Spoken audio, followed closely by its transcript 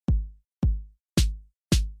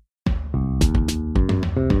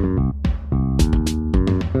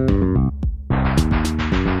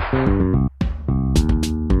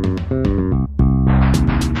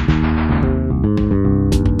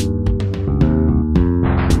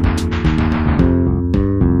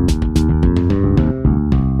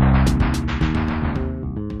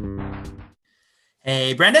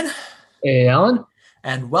Hey, Brendan, Hey, Alan.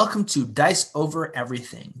 and welcome to Dice Over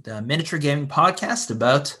Everything, the miniature gaming podcast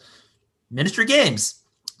about miniature games.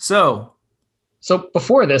 So, So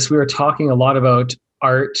before this, we were talking a lot about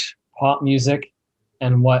art, pop music,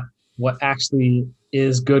 and what actually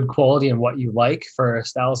is good quality and what you like for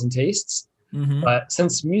styles and tastes. mm-hmm, But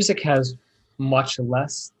since music has much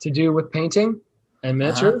less to do with painting and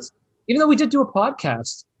uh-huh, miniatures, even though we did do a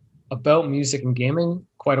podcast about music and gaming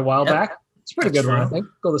quite a while yep, back, it's a pretty that's good one, I true. think.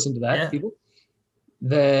 Go listen to that, Yeah, people.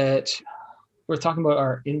 That we're talking about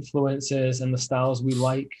our influences and the styles we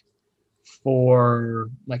like for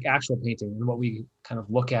like actual painting and what we kind of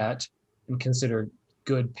look at and consider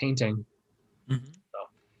good painting. mm-hmm,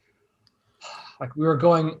 So, like we were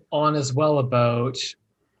going on as well about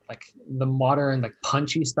like the modern like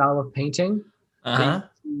punchy style of painting that you uh-huh,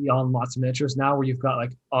 see on lots of miniatures now, where you've got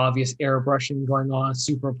like obvious airbrushing going on,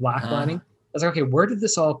 super uh-huh, blacklining. I was like, okay, where did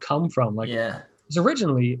this all come from? Like, yeah, because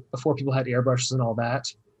originally before people had airbrushes and all that,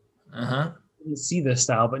 uh-huh, you didn't see this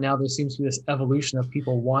style, but now there seems to be this evolution of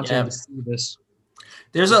people wanting to yeah. see this.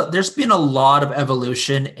 There's been a lot of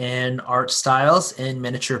evolution in art styles in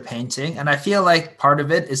miniature painting, and I feel like part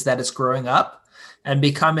of it is that it's growing up and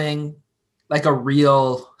becoming like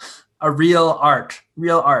real art,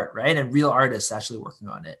 right? And real artists actually working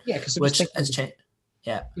on it, Yeah, because they're just which thinking has changed.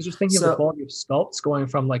 Yeah. Because you're thinking of the So, quality of sculpts going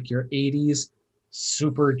from like your 80s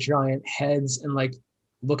super giant heads and like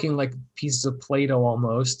looking like pieces of Play-Doh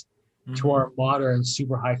almost to mhm, our modern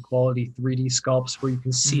super high quality 3D sculpts where you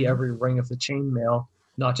can see mhm, every ring of the chainmail,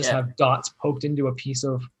 not just yeah, have dots poked into a piece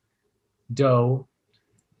of dough.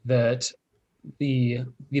 That the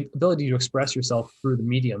ability to express yourself through the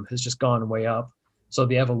medium has just gone way up. So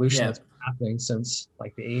the evolution yeah, that's been happening since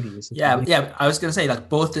like the 80s, it's yeah, ridiculous. yeah. I was gonna say like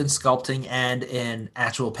both in sculpting and in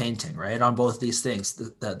actual painting, right? On both these things,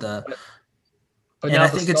 the But, but and now I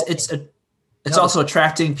the think sculpting, it's now the also sculpting,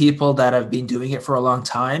 attracting people that have been doing it for a long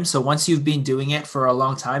time. So once you've been doing it for a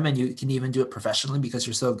long time and you can even do it professionally because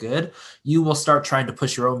you're so good, you will start trying to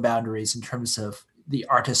push your own boundaries in terms of the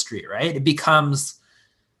artistry, right?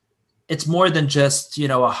 It's more than just,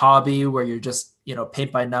 a hobby where you're just,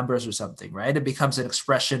 paint by numbers or something, right? It becomes an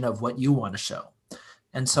expression of what you want to show.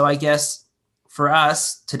 And so I guess for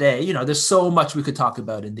us today, there's so much we could talk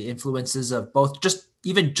about in the influences of both just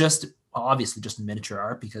obviously just miniature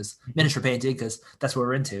art because miniature painting because that's what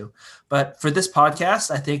we're into. But for this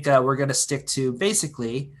podcast, I think we're going to stick to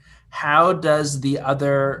basically how does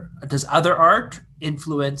other art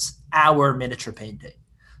influence our miniature painting?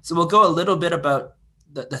 So we'll go a little bit about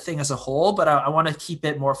the thing as a whole, but I want to keep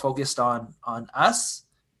it more focused on us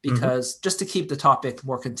Mhm. because just to keep the topic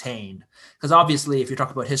more contained because obviously if you're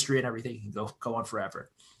talking about history and everything you can go on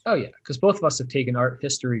forever. Oh yeah, because both of us have taken art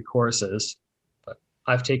history courses, but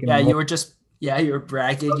I've taken Yeah, more. you were I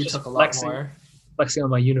bragging was you just took a lot more. flexing on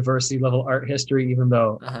my university level art history, even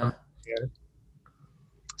though I'm Uh-huh. here.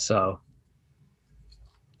 So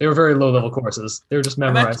they were very low level courses. They were just I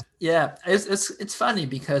meant memorized. yeah, it's funny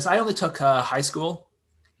because I only took high school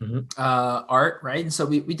Mhm. art, right? And so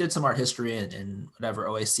we did some art history in whatever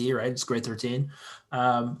OAC, right? It's grade 13.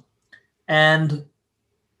 um, and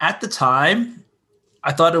at the time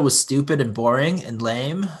I thought it was stupid and boring and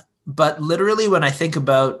lame, but literally when I think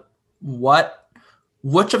about what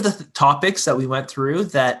which of the topics that we went through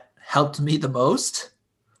that helped me the most,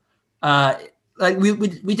 uh, like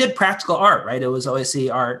we did practical art, right? It was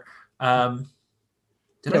OSC art. Um,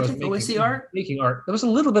 did Yeah, I it was take OSC art? making art. There was a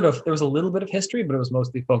little bit of history, but it was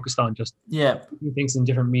mostly focused on just Yeah, doing things in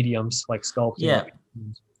different mediums like sculpting yeah.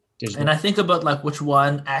 and And digital. I think about like which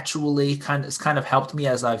one actually kind of helped me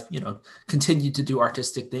as I've continued to do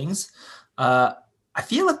artistic things. Uh, I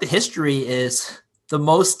feel like the history is the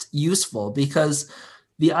most useful because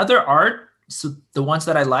the other art, so the ones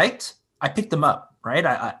that I liked, I picked them up, right?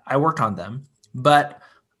 I worked on them, but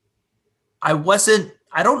I wasn't.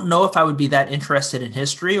 I don't know if I would be that interested in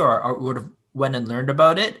history or would have went and learned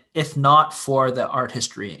about it if not for the art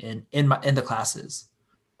history in the classes.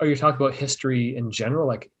 Are you talking about history in general,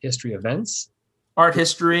 like history events? Art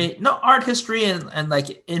history, no, art history and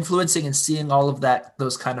like influencing and seeing all of that,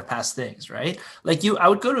 those kind of past things, right? Like I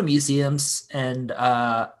would go to museums and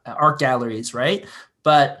art galleries, right?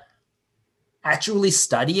 But actually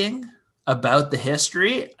studying about the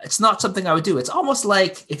history, it's not something I would do. It's almost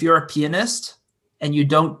like if you're a pianist and you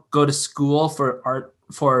don't go to school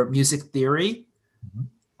for music theory, Mhm.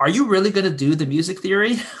 are you really going to do the music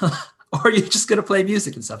theory or are you just going to play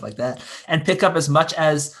music and stuff like that and pick up as much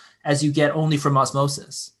as you get only from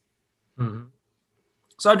osmosis? Mhm.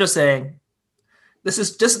 So I'm just saying this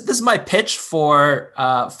is my pitch for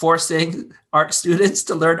forcing art students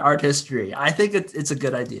to learn art history. I think it's a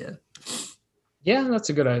good idea. Yeah, that's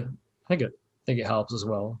a good. I think it helps as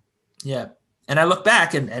well. Yeah. And I look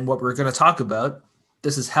back and what we're going to talk about,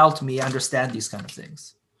 this has helped me understand these kind of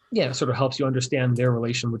things. Yeah, it sort of helps you understand their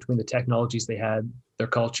relation between the technologies they had, their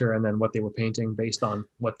culture, and then what they were painting based on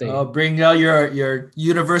what they. Oh, bring out your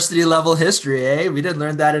university level history, eh? We didn't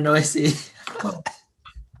learn that in OIC.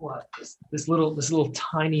 What this little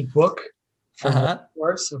tiny book from Uh-huh.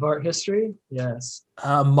 course of art history? Yes.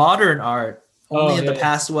 Modern art, only Oh in the yeah, yeah.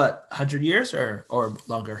 past, what, 100 years or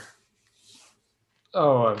longer?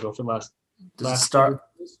 Oh, I'll go for Does it last 100 start?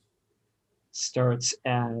 years. Starts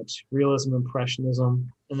at realism,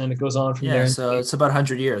 impressionism, and then it goes on from Yeah, there. so it's about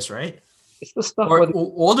 100 years, right? It's the stuff Or where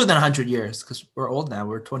older than 100 years because we're old now.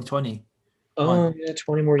 We're 2021. oh yeah,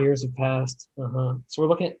 20 more years have passed. Uh-huh. So we're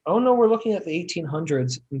looking at oh no, we're looking at the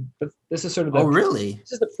 1800s. But this is sort of Oh, really?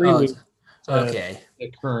 this is the Oh, prelude to okay.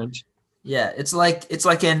 the current. Yeah, it's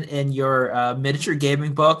like in your miniature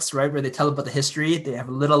gaming books, right, where they tell about the history. They have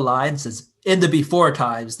a little line that says in the before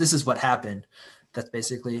times, this is what happened. That's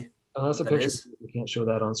basically Oh, that's what a that picture. is. We can't show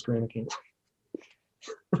that on screen. I can't.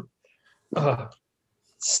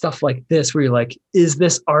 Stuff like this where you're like, is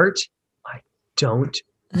this art? I don't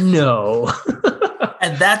know.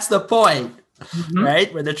 And that's the point, Mhm.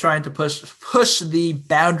 right? Where they're trying to push the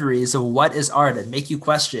boundaries of what is art and make you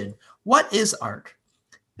question what is art.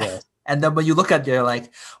 Yeah. And then when you look at it, you're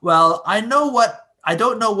like, well, I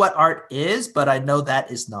don't know what art is, but I know that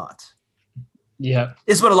is not. Yeah.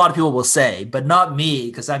 Is what a lot of people will say, but not me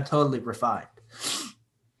because I'm totally refined.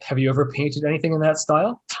 Have you ever painted anything in that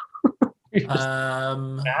style? You just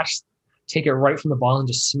Um, smash, take it right from the ball and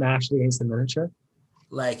just smash it against the miniature.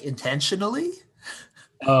 like intentionally.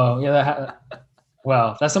 Oh, yeah.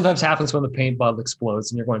 Well, that sometimes happens when the paint bottle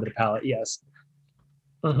explodes and you're going to the palette. Yes.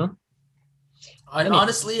 Mm-hmm. And Any.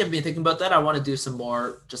 honestly, I've been thinking about that. I want to do some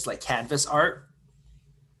more just like canvas art,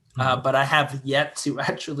 Mhm. but I have yet to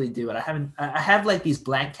actually do it. I haven't. I have like these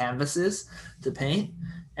blank canvases to paint,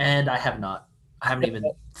 and I have not. I haven't even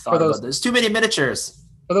For thought about those this. Too many miniatures.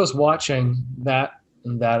 for those watching, that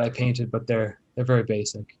I painted, but they're very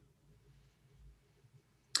basic.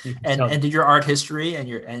 You can tell. And did your art history and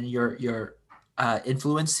your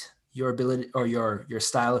influence your ability or your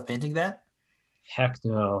style of painting that? Heck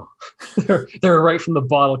no. They're right from the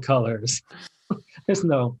bottle colors. There's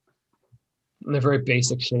no. They're very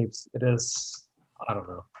basic shapes. It is. I don't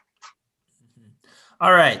know.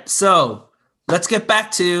 All right, so let's get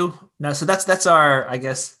back to now. So that's our, I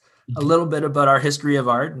guess, a Mhm. little bit about our history of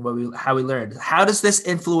art and what we how we learned. How does this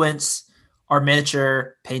influence our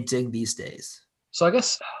miniature painting these days? So I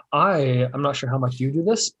guess I'm not sure how much you do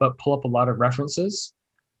this, but pull up a lot of references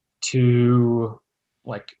to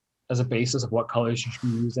like as a basis of what colors you should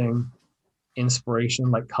be using, inspiration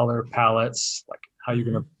like color palettes, like how you're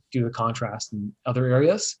going Mm-hmm. to do the contrast in other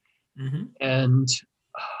areas. Mm-hmm. And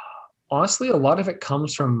honestly, a lot of it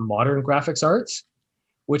comes from modern graphics arts,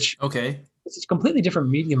 which Okay. it's a completely different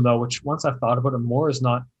medium though, which once I've thought about it more is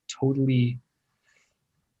not totally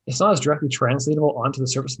it's not as directly translatable onto the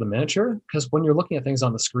surface of the miniature because when you're looking at things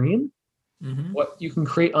on the screen, Mm-hmm. what you can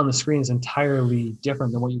create on the screen is entirely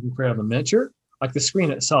different than what you can create on the miniature. Like the screen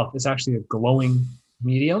itself is actually a glowing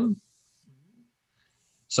medium.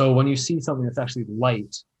 So when you see something that's actually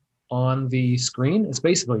light on the screen, it's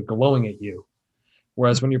basically glowing at you.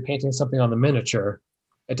 Whereas when you're painting something on the miniature,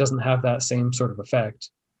 it doesn't have that same sort of effect.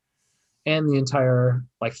 And the entire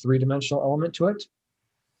like three-dimensional element to it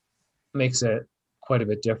makes it quite a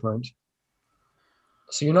bit different.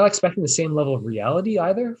 So you're not expecting the same level of reality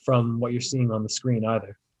either from what you're seeing on the screen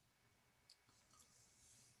either.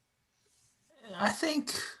 I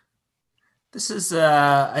think this is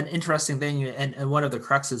an interesting thing and one of the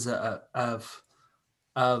cruxes of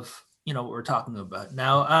what we're talking about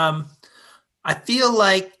now. I feel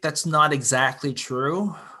like that's not exactly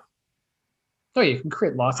true. Oh, you can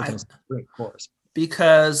create lots of I things on the screen, of course.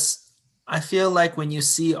 because I feel like when you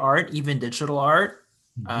see art, even digital art,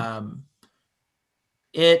 Mhm. um,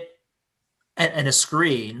 it and a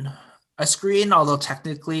screen, although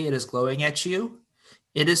technically it is glowing at you,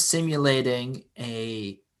 it is simulating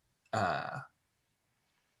a uh,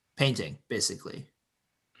 painting, basically,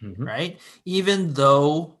 Mhm. right? Even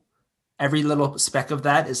though every little speck of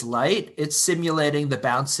that is light, it's simulating the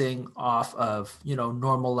bouncing off of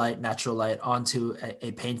normal light, natural light onto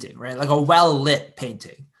a painting, right? Like a well lit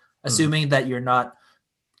painting, Mhm. assuming that you're not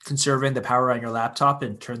conserving the power on your laptop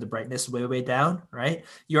and turn the brightness way down, right?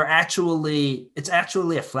 It's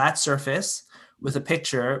actually a flat surface with a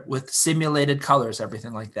picture with simulated colors,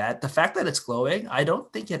 everything like that. The fact that it's glowing, I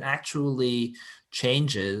don't think it actually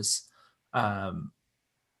changes, um,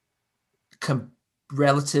 com-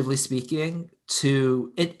 relatively speaking,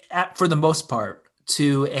 to it for the most part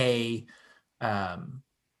to a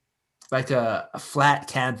like a flat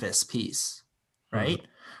canvas piece, Mhm. right?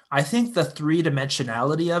 I think the three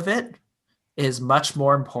dimensionality of it is much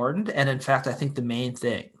more important, and in fact, I think the main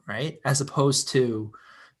thing, right, as opposed to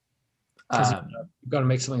Because um, you've got to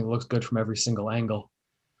make something that looks good from every single angle.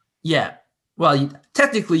 yeah. Well,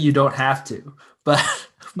 technically, you don't have to, but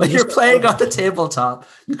You when just you're got playing on the to. tabletop,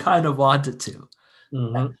 you kind of want it to.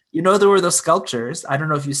 Hmm. You know, there were those sculptures. I don't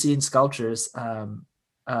know if you've seen sculptures.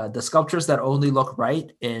 The sculptures that only look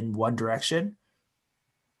right in one direction,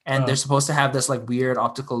 and Uh, they're supposed to have this like weird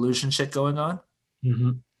optical illusion shit going on.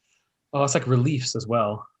 hmm. Oh, it's like reliefs as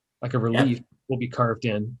well. Like a Yep, relief will be carved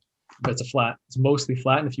in, but it's a flat. It's mostly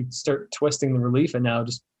flat, and if you start twisting the relief, and now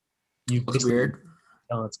just you looks basically, weird.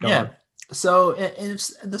 oh, it's Yeah. gone. So it's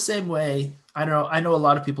in the same way. I don't know. I know a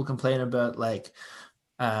lot of people complain about like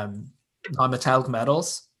non-metallic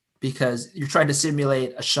metals because you're trying to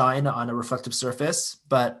simulate a shine on a reflective surface,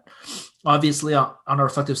 but obviously on a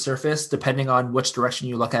reflective surface, depending on which direction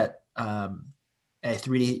you look at a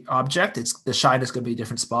 3D object, it's the shine is going to be a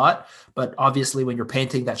different spot. But obviously, when you're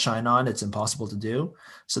painting that shine on, it's impossible to do.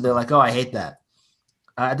 So they're like, "Oh, I hate that."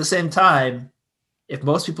 At the same time, if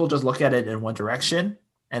most people just look at it in one direction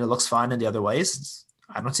and it looks fine in the other ways,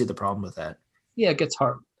 I don't see the problem with that. Yeah, it gets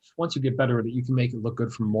hard. Once you get better at it, you can make it look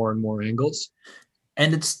good from more and more angles.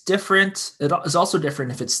 And it's different. It is also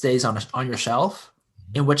different if it stays on your shelf,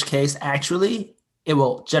 in which case, actually, it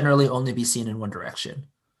will generally only be seen in one direction,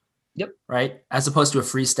 Yep. right? As opposed to a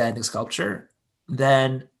freestanding sculpture,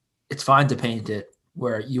 then it's fine to paint it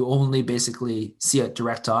where you only basically see it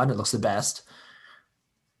direct on. It looks the best.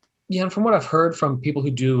 Yeah, and from what I've heard from people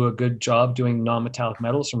who do a good job doing non-metallic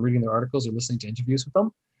metals, from reading their articles or listening to interviews with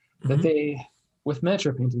them, that Mm-hmm. they, with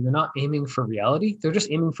miniature painting, they're not aiming for reality. They're just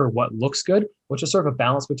aiming for what looks good, which is sort of a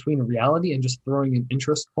balance between reality and just throwing in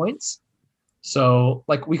interest points. So,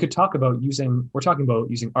 like, we could talk about using, we're talking about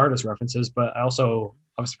using artist references, but I also,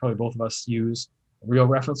 obviously, probably both of us use real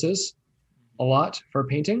references a lot for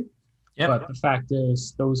painting. But Yep. the fact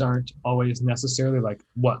is, those aren't always necessarily like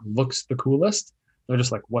what looks the coolest. They're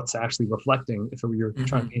just like what's actually reflecting. If you're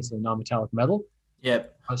trying to Mm-hmm. paint something non-metallic metal,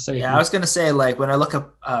 Yep. I'd say if Yeah, I you, was gonna say like when I look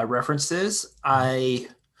up references, I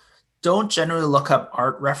don't generally look up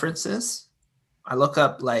art references. I look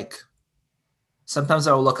up like sometimes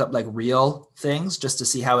I will look up like real things just to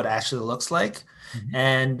see how it actually looks like.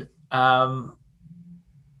 And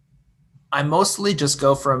I mostly just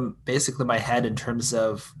go from basically my head in terms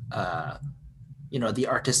of the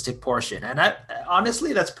artistic portion. And I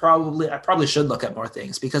honestly that's probably I probably should look at more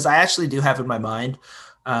things because I actually do have in my mind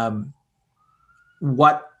um,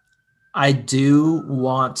 what I do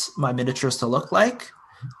want my miniatures to look like.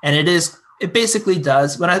 And it basically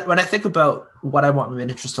does when I think about what I want my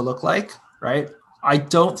miniatures to look like, right? I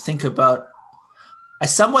don't think about I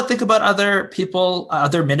somewhat think about other people,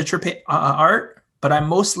 other miniature art, but I'm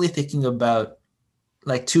mostly thinking about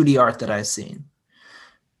like 2D art that I've seen.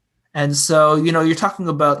 And so, you're talking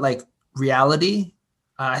about like reality.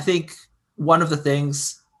 I think one of the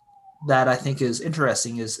things that I think is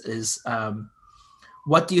interesting is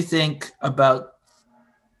what do you think about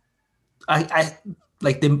I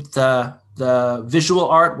like the visual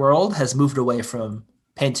art world has moved away from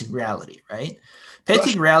painting reality, right? gosh,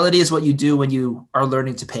 Painting reality is what you do when you are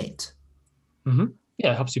learning to paint. mm-hmm.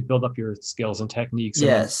 Yeah, it helps you build up your skills and techniques, and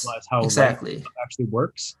then Yes, realize how light exactly. actually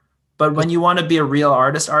works. But Because when you want to be a real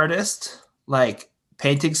artist, like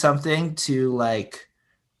painting something to like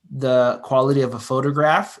the quality of a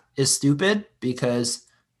photograph is stupid because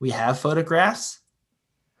we have photographs.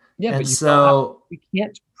 yeah, And but you don't have. so, We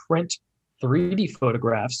can't print 3D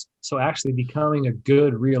photographs, so actually becoming a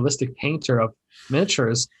good realistic painter of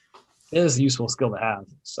miniatures is a useful skill to have.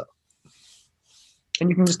 So, and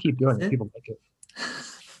you can just keep doing it. eh, People like it.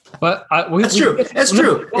 But that's we can true. get It's no,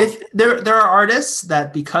 true. If there are artists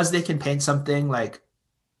that because they can paint something like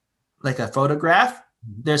a photograph,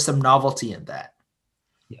 there's some novelty in that.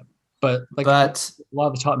 yeah, but like a But lot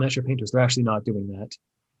of the top miniature painters, they're actually not doing that.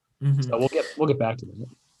 So mhm. we'll get back to that.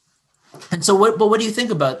 And so what do you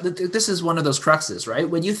think about this is one of those cruxes, right?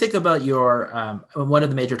 When you think about your one of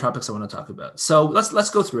the major topics I want to talk about. So let's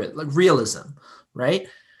go through it. Like realism, right?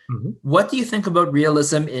 Mhm. What do you think about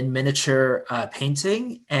realism in miniature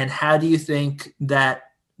painting, and how do you think that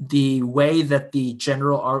the way that the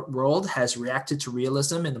general art world has reacted to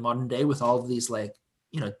realism in the modern day with all of these like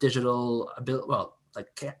digital well like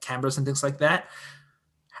cameras and things like that?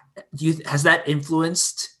 Has that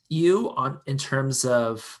influenced you on in terms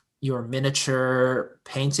of your miniature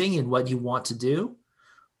painting and what you want to do?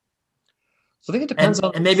 So I think it depends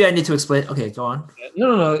on. And maybe I need to explain. Okay, go on.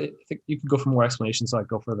 No. I think you can go for more explanation, so I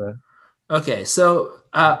go for the. Okay, so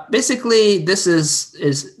basically, this is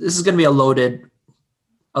going to be a loaded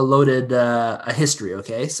a history.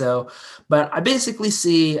 Okay, so but I basically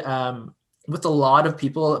see with a lot of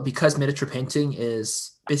people, because miniature painting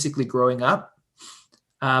is basically growing up.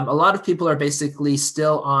 A lot of people are basically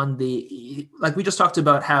still on the, like we just talked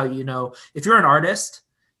about how, if you're an artist,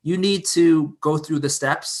 you need to go through the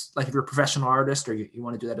steps. Like if you're a professional artist, or you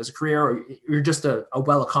want to do that as a career, or you're just a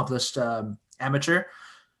well accomplished amateur,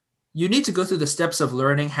 you need to go through the steps of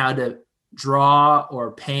learning how to draw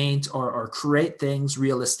or paint or create things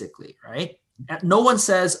realistically, right? No one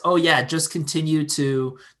says, oh yeah, just continue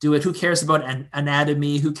to do it. Who cares about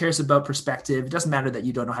anatomy? Who cares about perspective? It doesn't matter that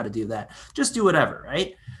you don't know how to do that. Just do whatever,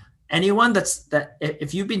 right? Anyone that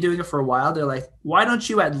if you've been doing it for a while, they're like, why don't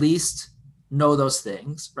you at least know those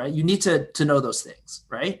things, right? You need to know those things,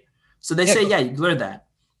 right? So they say, yeah, you learn that.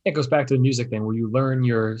 It goes back to the music thing where you learn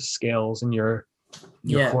your scales and your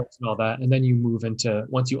chords and all that, and then you move into,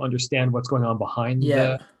 once you understand what's going on behind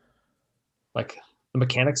the like the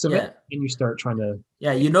mechanics of it, and you start trying to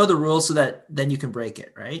you know the rules so that then you can break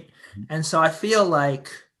it, right? Mm-hmm. And so I feel like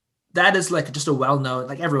that is like just a well-known,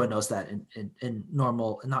 like everyone knows that in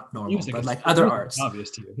normal, not normal, music, but like other arts. Obvious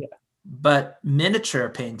to you, yeah. But miniature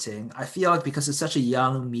painting, I feel like because it's such a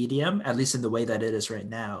young medium, at least in the way that it is right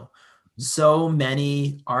now, so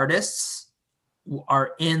many artists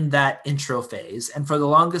are in that intro phase. And for the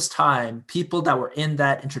longest time, people that were in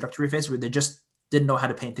that introductory phase where they just didn't know how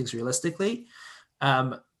to paint things realistically,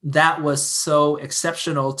 that was so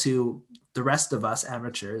exceptional to the rest of us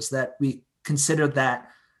amateurs that we consider that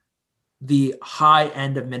the high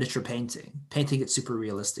end of miniature painting it super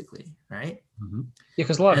realistically, right? Mm-hmm. Yeah,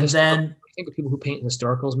 because a lot of I think of people who paint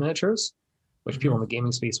historicals miniatures, which people in the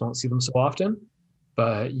gaming space won't see them so often,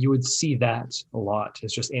 but you would see that a lot.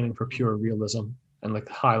 It's just aiming for pure realism and like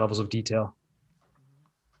high levels of detail.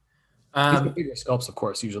 Bigger sculpts, of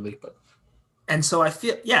course, usually, but. And so I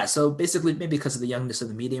feel, so basically maybe because of the youngness of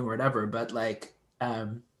the medium or whatever, but like,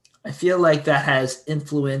 I feel like that has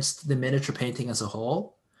influenced the miniature painting as a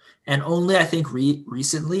whole. And only I think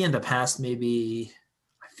recently in the past, maybe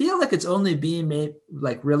I feel like it's only being made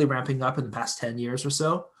like really ramping up in the past 10 years or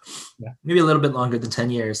so, maybe a little bit longer than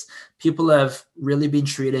 10 years. People have really been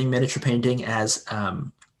treating miniature painting as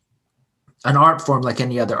an art form like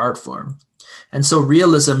any other art form. And so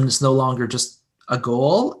realism is no longer just a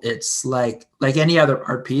goal. It's like any other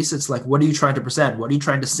art piece. It's like, what are you trying to present? What are you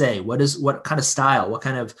trying to say? What kind of style, what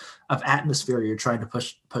kind of atmosphere you're trying to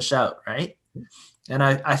push out, right? And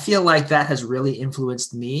I feel like that has really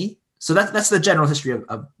influenced me. So that's the general history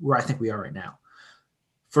of where I think we are right now.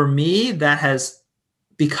 For me, that has,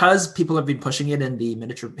 because people have been pushing it in the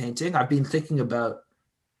miniature painting, I've been thinking about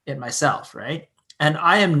it myself, right? And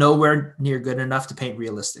I am nowhere near good enough to paint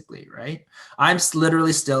realistically, right? I'm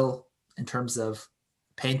literally still, in terms of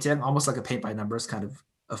painting, almost like a paint by numbers kind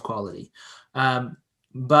of quality.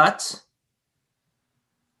 But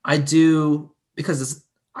I do, because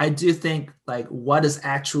I do think like what is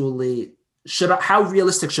actually, how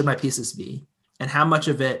realistic should my pieces be? And how much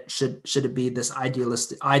of it should it be this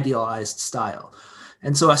idealized style?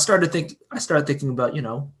 And so I started thinking about,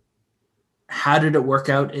 how did it work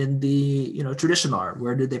out in the, traditional art?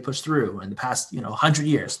 Where did they push through in the past, 100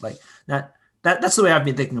 years? Like that's the way I've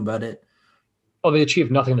been thinking about it. Oh, they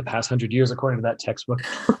achieved nothing in the past 100 years, according to that textbook.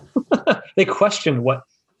 They questioned what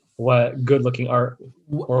good looking art,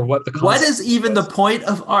 or what the what is even the point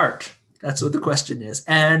of art? That's what the question is.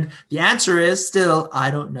 And the answer is still,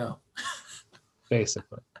 I don't know.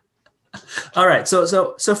 Basically. All right.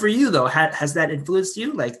 So for you though, has that influenced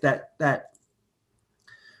you? Like that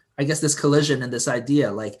I guess this collision and this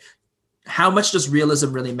idea, like how much does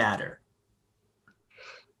realism really matter?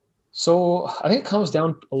 So I think it comes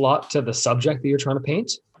down a lot to the subject that you're trying to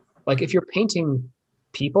paint. Like if you're painting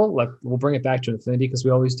people, like we'll bring it back to Infinity because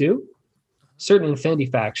we always do. Certain Infinity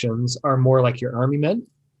factions are more like your army men,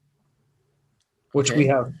 which we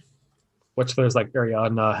have, which there's like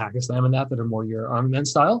Ariadna, Hakislam and that are more your army men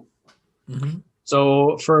style. Mm-hmm.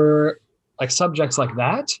 So for like subjects like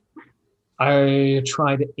that, I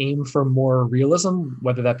try to aim for more realism,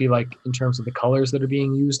 whether that be like in terms of the colors that are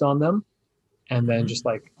being used on them, and then just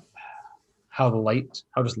like how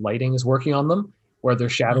just lighting is working on them, where their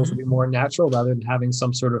shadows will be more natural rather than having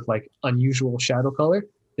some sort of like unusual shadow color.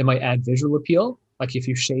 They might add visual appeal. Like if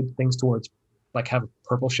you shade things towards, like have a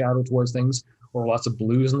purple shadow towards things or lots of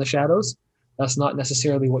blues in the shadows, that's not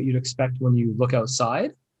necessarily what you'd expect when you look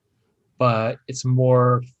outside, but it's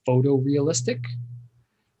more photorealistic.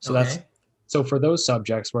 So so for those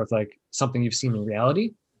subjects where it's like something you've seen in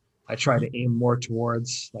reality, I try to aim more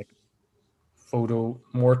towards like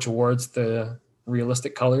more towards the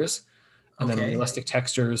realistic colors, and then Okay. realistic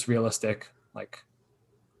textures, realistic like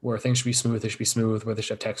where things should be smooth, they should be smooth. Where they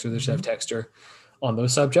should have texture, they should have texture on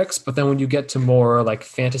those subjects. But then when you get to more like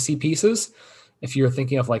fantasy pieces, if you're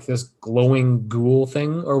thinking of like this glowing ghoul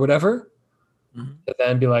thing or whatever, Mhm.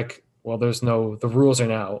 then be like, well, the rules are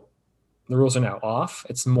now off.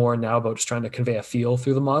 It's more now about just trying to convey a feel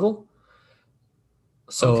through the model.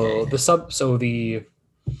 So Okay. the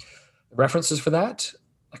references for that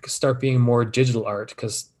like start being more digital art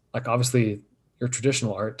because like obviously your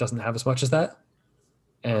traditional art doesn't have as much as that,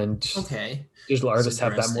 and Okay. digital It's artists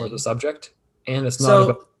have that more as a interesting. subject, and it's not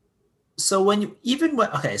about. So so when you even when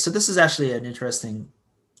okay, so this is actually an interesting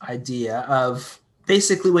idea of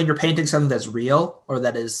basically when you're painting something that's real or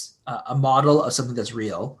that is a model of something that's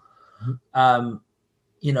real, um,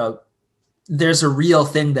 you know, there's a real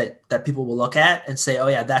thing that people will look at and say, oh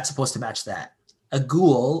yeah, that's supposed to match that. A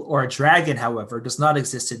ghoul or a dragon, however, does not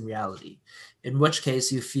exist in reality, in which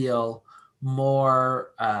case you feel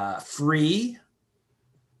more free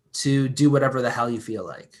to do whatever the hell you feel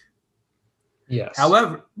like. Yes,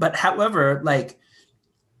 However, like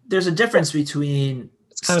there's a well, difference between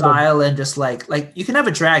it's kind of about. style and just like you can have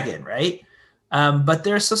a dragon, right? But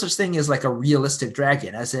there's no such thing as like a realistic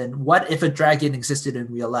dragon, as in what if a dragon existed in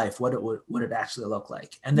real life? What it would it actually look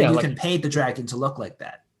like? And then Yeah, you like can paint the dragon to look like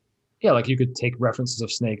that. yeah, like you could take references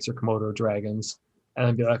of snakes or Komodo dragons and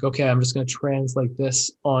then be like, okay, I'm just going to translate this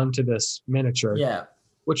onto this miniature, Yeah,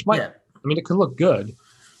 which might, yeah, I mean, it could look good,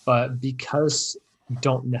 but because you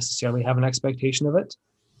don't necessarily have an expectation of it,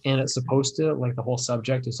 and it's supposed to, like the whole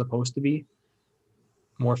subject is supposed to be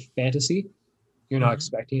more fantasy, you're not hmm.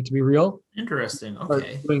 expecting it to be real. Interesting. Start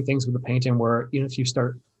Okay, doing things with the painting where even if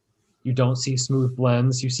you don't see smooth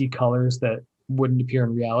blends, you see colors that wouldn't appear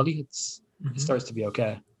in reality. It hmm. starts to be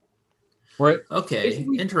okay. Where Okay,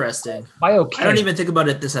 basically interesting. by I don't okay, even think about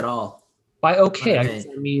it this at all by when okay, I I guess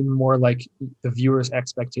paint. I mean more like the viewer's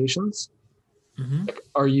expectations. Hmm. Like,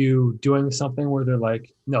 are you doing something where they're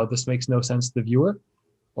like, no, this makes no sense to the viewer,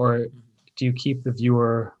 or do you keep the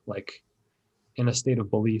viewer like in a state of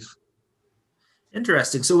belief?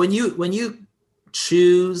 Interesting. So when you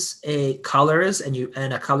choose a colors and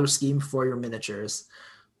a color scheme for your miniatures,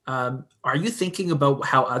 are you thinking about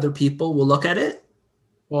how other people will look at it?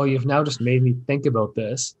 Well, you've now just made me think about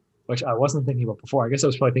this, which I wasn't thinking about before. I guess I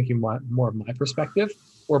was probably thinking more of my perspective,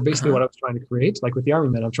 or basically Uh-huh. what I was trying to create. Like with the army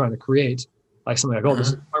men, I'm trying to create like something like, oh, this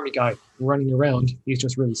is Uh-huh. an army guy running around. He's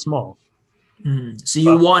just really small. Mhm. So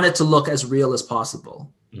you But want it to look as real as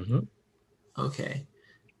possible. Mhm. Okay.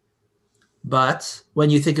 But when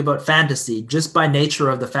you think about fantasy, just by nature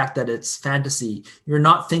of the fact that it's fantasy, you're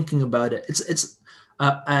not thinking about it. It's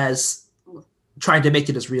as trying to make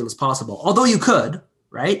it as real as possible. Although you could,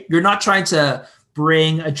 right? You're not trying to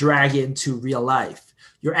bring a dragon to real life.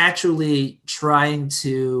 You're actually trying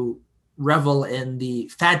to revel in the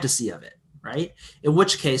fantasy of it, right? In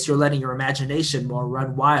which case, you're letting your imagination more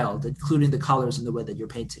run wild, including the colors and the way that you're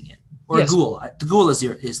painting it. Or a Yes. ghoul. The ghoul is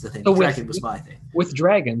the thing. So The dragon was my thing. with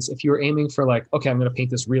dragons, if you're aiming for like, okay, I'm going to paint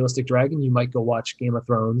this realistic dragon, you might go watch Game of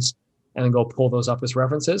Thrones and then go pull those up as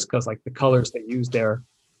references because like the colors they use there,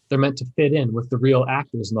 they're meant to fit in with the real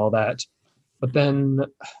actors and all that. But then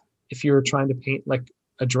if you're trying to paint like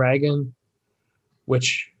a dragon,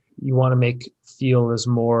 which you want to make feel is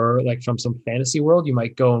more like from some fantasy world, you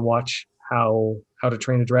might go and watch How to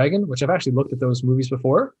Train a Dragon, which I've actually looked at those movies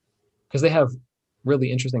before because they have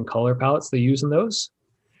really interesting color palettes they use in those.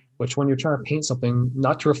 Which when you're trying to paint something,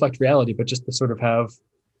 not to reflect reality, but just to sort of have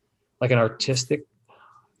like an Feeling artistic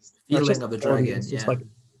of the quality, dragon. it's just Yeah. like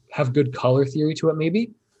have good color theory to it.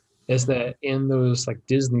 Maybe is that in those like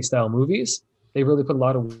Disney style movies, they really put a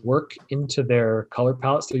lot of work into their color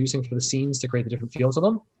palettes they're using for the scenes to create the different feels of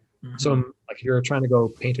them. So, Mm-hmm. like, if you're trying to go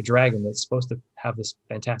paint a dragon that's supposed to have this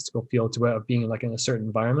fantastical feel to it of being like in a certain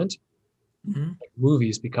environment, Mm-hmm. like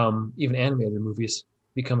movies become even animated movies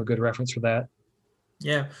become a good reference for that.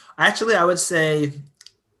 Yeah. Actually, I would say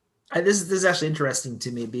this is actually interesting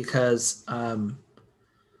to me because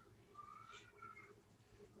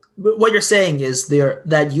what you're saying is there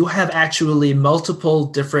that you have actually multiple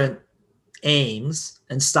different aims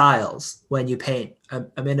and styles when you paint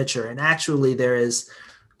a miniature, and actually there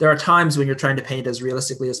are times when you're trying to paint as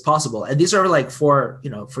realistically as possible, and these are like for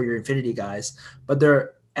your Infinity guys, but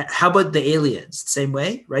they're how about the aliens? Same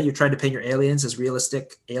way, right? You're trying to paint your aliens as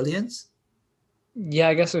realistic aliens. Yeah,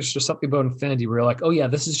 I guess there's just something about Infinity where you're like, oh yeah,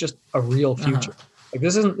 this is just a real Uh-huh. future. Like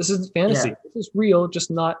this isn't fantasy. Yeah, This is real,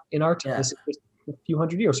 just not in our time. yeah. This is just a few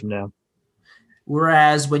hundred years from now.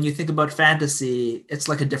 Whereas when you think about fantasy, it's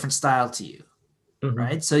like a different style to you. Mhm.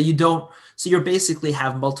 right? So you basically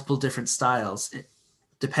have multiple different styles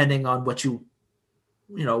depending on what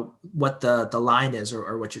what the line is,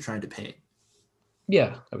 or what you're trying to paint.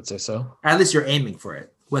 Yeah, I would say so. At least you're aiming for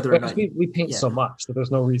it, whether or Yeah, because not, we paint yeah, so much that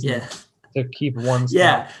there's no reason yeah. to keep one style.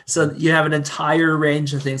 Yeah, so you have an entire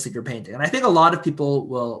range of things that you're painting, and I think a lot of people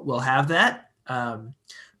will have that.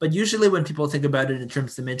 But usually, when people think about it in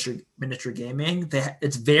terms of miniature gaming,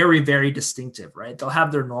 it's very, very distinctive, right? They'll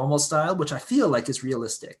have their normal style, which I feel like is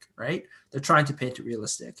realistic, right? They're trying to paint it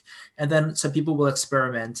realistic, and then some people will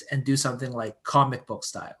experiment and do something like comic book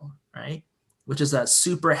style, right? Which is that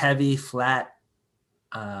super heavy, flat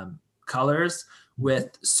colors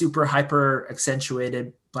with super hyper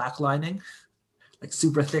accentuated black lining, like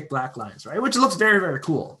super thick black lines, right? Which looks very, very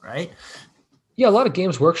cool, right? Yeah, a lot of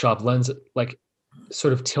Games Workshop lends like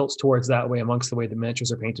sort of tilts towards that way amongst the way the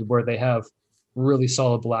miniatures are painted, where they have really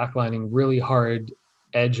solid black lining, really hard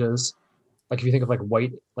edges. Like if you think of like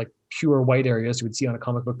white, like pure white areas you would see on a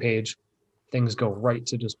comic book page, things go right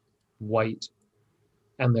to just white,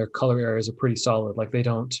 and their color areas are pretty solid. Like they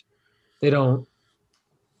don't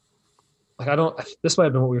like I don't. This might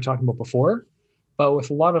have been what we were talking about before, but with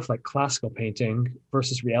a lot of like classical painting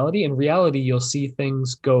versus reality, in reality you'll see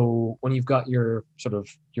things go when you've got your sort of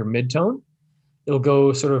your mid-tone, it'll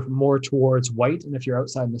go sort of more towards white, and if you're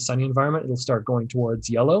outside in the sunny environment it'll start going towards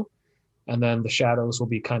yellow, and then the shadows will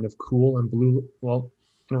be kind of cool and blue. Well,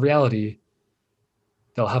 in reality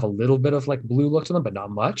they'll have a little bit of like blue look to them but not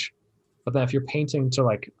much. But then if you're painting to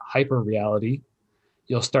like hyper reality,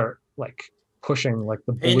 you'll start like pushing like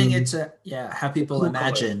the Painting it blue, to, yeah, have the people cool color.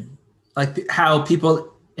 imagine, like how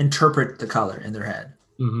people interpret the color in their head.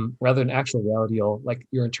 Rather than actual reality, you'll like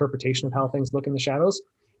your interpretation of how things look in the shadows.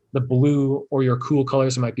 The blue or your cool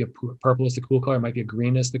colors, it might be a purple is the cool color, it might be a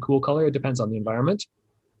green is the cool color. It depends on the environment.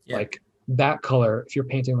 Yeah. Like that color, if you're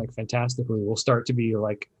painting like fantastically, will start to be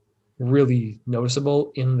like really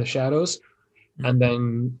noticeable in the shadows. And Mm-hmm.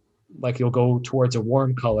 then like you'll go towards a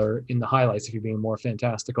warm color in the highlights if you're being more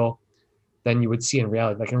fantastical than you would see in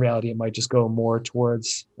reality. Like in reality, it might just go more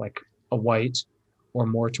towards like a white or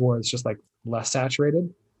more towards just like less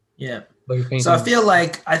saturated. Yeah. But you're So I painting. feel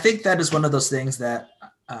like I think that is one of those things that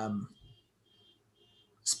um,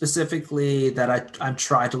 specifically that I'm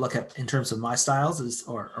trying to look at in terms of my styles is,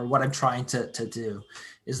 or what I'm trying to do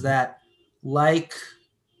is that, like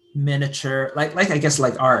miniature, like I guess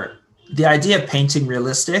like art, the idea of painting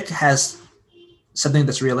realistic has something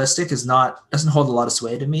that's realistic is not doesn't hold a lot of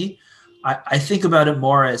sway to me. I think about it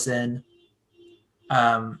more as in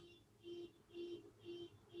um,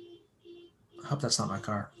 I hope that's not my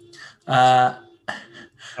car. Uh, I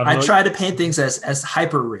don't I know. try to paint things as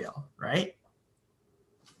hyper real, right?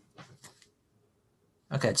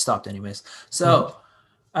 Okay, it stopped anyways. Mhm.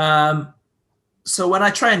 Um, so when I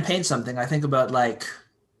try and paint something, I think about like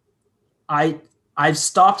I I've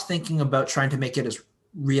stopped thinking about trying to make it as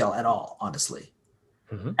real at all, honestly.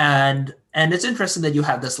 Mhm. And it's interesting that you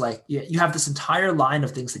have this like you have this entire line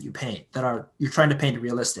of things that you paint that are you're trying to paint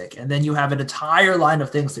realistic, and then you have an entire line of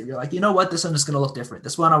things that you're like, you know what, this one is going to look different.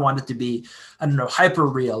 This one I want it to be, I don't know, hyper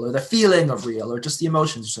real, or the feeling of real, or just the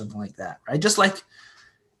emotions or something like that, right? Just like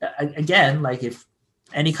again, like if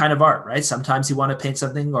any kind of art, right? Sometimes you want to paint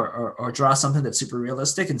something or draw something that's super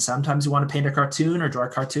realistic, and sometimes you want to paint a cartoon or draw a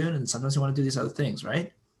cartoon, and sometimes you want to do these other things,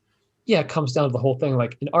 right? Yeah, it comes down to the whole thing.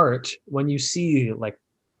 Like in art, when you see like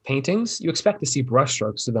paintings, you expect to see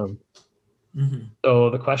brushstrokes to them. Mm-hmm. So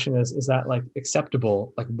the question is that like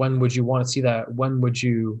acceptable? Like when would you want to see that? When would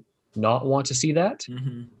you not want to see that? Mm-hmm.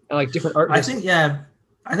 And like different art I history. think, yeah,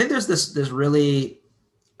 I think there's this really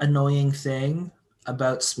annoying thing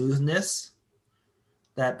about smoothness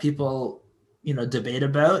that people, debate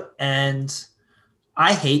about, and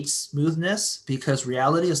I hate smoothness because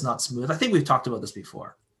reality is not smooth. I think we've talked about this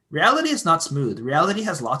before. Reality is not smooth. Reality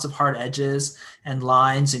has lots of hard edges and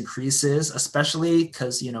lines and creases, especially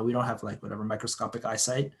because we don't have like whatever microscopic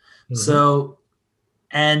eyesight. Mhm. So,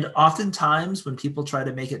 and oftentimes when people try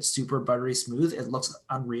to make it super buttery smooth, it looks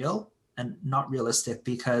unreal and not realistic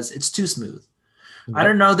because it's too smooth. I Yep.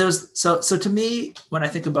 don't know. So to me, when I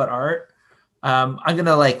think about art, I'm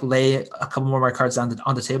gonna like lay a couple more of my cards on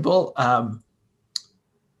the table.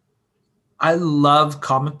 I love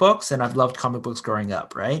comic books, and I've loved comic books growing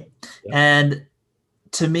up, right? Yep. And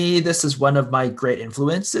to me, this is one of my great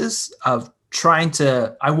influences of trying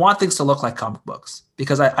to. I want things to look like comic books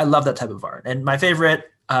because I love that type of art. And my favorite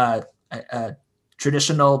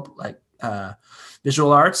traditional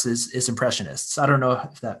visual arts is impressionists. I don't know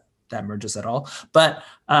if that merges at all, but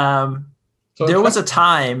So there was impression. a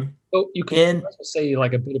time So you can in also say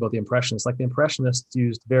like a bit about the impressionists. Like the impressionists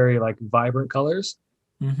used very like vibrant colors,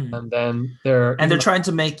 Hmm. And then there, And they're trying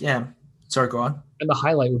to make, yeah. Sorry, go on. and the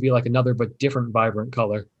highlight would be like another but different vibrant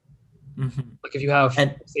color. Hmm. Like if you have,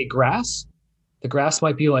 And say, grass, the grass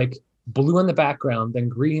might be like blue in the background, then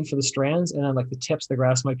green for the strands, and then like the tips of the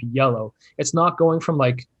grass might be yellow. It's not going from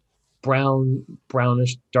like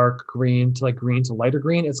brownish, dark green to like green to lighter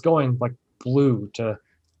green. It's going like blue to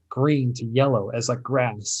green to yellow as like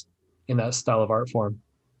grass in that style of art form.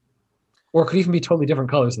 Or it could even be totally different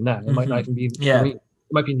colors than that. It might not hmm even be yeah, green.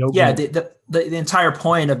 It might be no yeah. green. The entire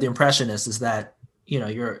point of the impressionist is that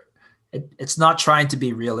it's not trying to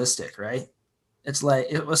be realistic, right? It's like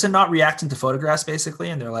it was not reacting to photographs basically,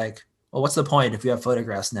 and they're like, well, what's the point if you have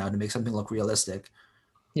photographs now to make something look realistic?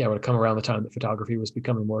 Yeah, it would come around the time that photography was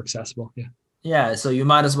becoming more accessible. Yeah. Yeah, so you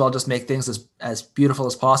might as well just make things as beautiful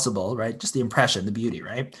as possible, right? Just the impression, the beauty,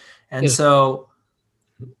 right? And Yes. so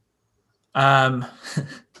um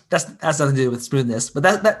that's nothing to do with smoothness, but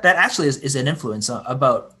that actually is an influence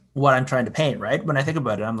about what I'm trying to paint, right? When I think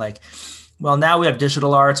about it, I'm like, well, now we have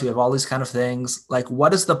digital arts, we have all these kind of things. Like,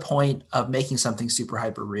 what is the point of making something super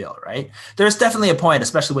hyper real, right? There's definitely a point,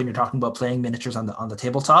 especially when you're talking about playing miniatures on the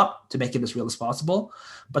tabletop, to make it as real as possible.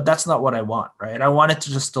 But that's not what I want, right? I want it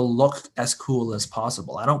to just to look as cool as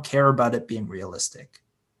possible. I don't care about it being realistic,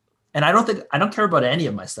 and I don't care about any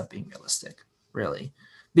of my stuff being realistic, really.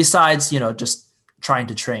 Besides, just trying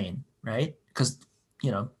to train, right? Because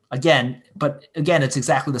again, it's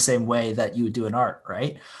exactly the same way that you would do an art,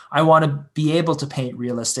 right? I want to be able to paint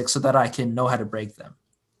realistic so that I can know how to break them,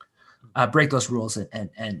 break those rules,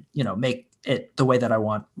 and make it the way that I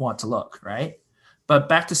want to look, right? But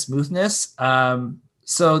back to smoothness.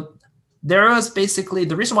 So there was basically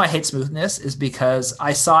the reason why I hate smoothness is because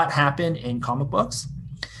I saw it happen in comic books.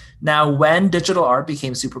 Now, when digital art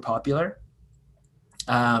became super popular,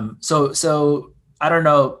 so I don't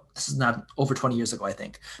know, this is not over 20 years ago, I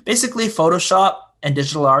think. Basically, Photoshop and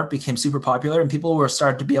digital art became super popular, and people were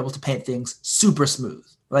starting to be able to paint things super smooth,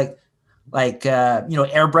 like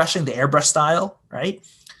airbrushing, the airbrush style, right?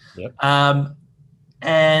 Yep.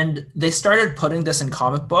 And they started putting this in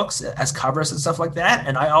comic books as covers and stuff like that,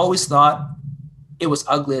 and I always thought it was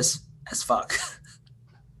ugly as fuck.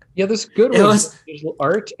 Yeah, there's good It ways to do was, digital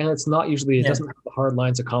art, and it's not usually, it yeah, doesn't have the hard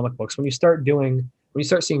lines of comic books. When you start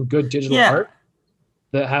seeing good digital yeah. art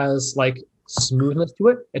that has like smoothness to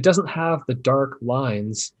it, it doesn't have the dark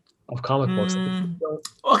lines of comic books. Like, Mm,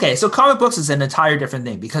 okay, so comic books is an entire different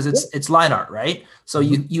thing because yeah. it's line art, right? So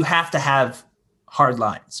Mhm. you have to have hard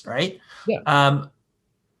lines, right? Yeah, Um,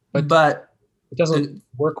 but but it doesn't the,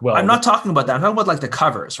 work I'm well with. not talking about that. I'm talking about like the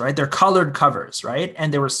covers, right? They're colored covers, right?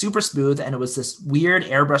 And they were super smooth, and it was this weird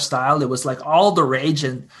airbrush style. It was like all the rage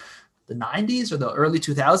in the 90s or the early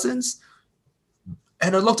 2000s,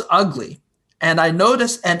 and it looked ugly. And I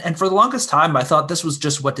noticed, and for the longest time, I thought this was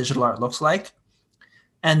just what digital art looks like.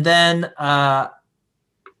 And then the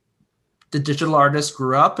digital artists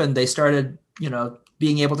grew up and they started,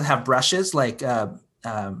 being able to have brushes like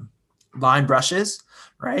line brushes,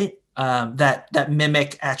 right? That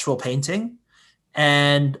mimic actual painting.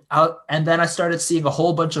 And then I started seeing a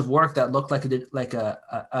whole bunch of work that looked like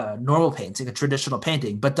a normal painting, a traditional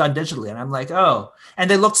painting, but done digitally. And I'm like, oh, and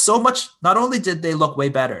they looked so much. Not only did they look way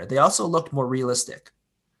better, they also looked more realistic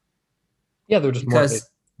Yeah, they're just more face. because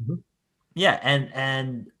Mhm. yeah,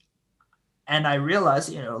 and I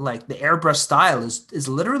realized, like the airbrush style is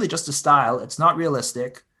literally just a style. It's not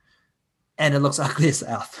realistic, and it looks ugly as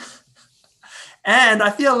hell. And I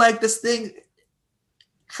feel like this thing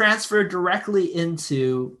transferred directly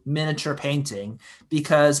into miniature painting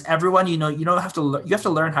because everyone, you don't have to you have to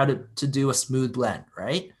learn how to do a smooth blend,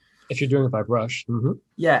 right? If you're doing it by brush.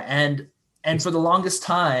 Yeah, and for the longest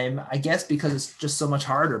time, I guess because it's just so much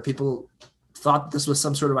harder, people thought this was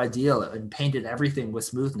some sort of ideal and painted everything with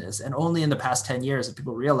smoothness. And only in the past 10 years have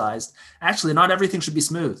people realized actually not everything should be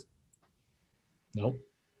smooth. Nope.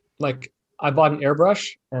 Like I bought an airbrush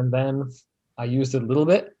and then I used it a little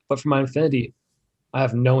bit, but for my Infinity, I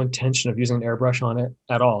have no intention of using an airbrush on it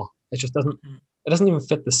at all. It doesn't even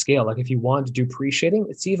fit the scale. Like if you want to do pre-shading,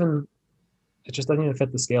 it just doesn't even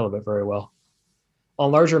fit the scale of it very well.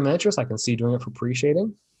 On larger miniatures, I can see doing it for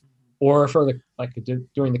pre-shading or for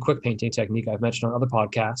doing the quick painting technique I've mentioned on other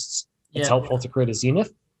podcasts. It's Yeah. helpful to create a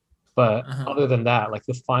zenith. But Uh-huh. other than that, like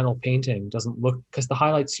the final painting doesn't look, because the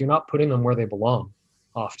highlights, you're not putting them where they belong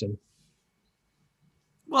often.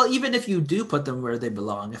 Well, even if you do put them where they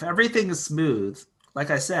belong, if everything is smooth, like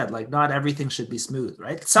I said, like not everything should be smooth,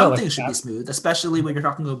 right? Yeah, Some like things should be that. smooth, especially when you're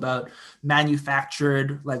talking about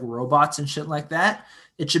manufactured like robots and shit like that.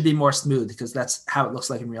 It should be more smooth because that's how it looks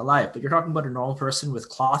like in real life. But you're talking about a normal person with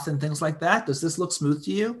cloth and things like that. Does this look smooth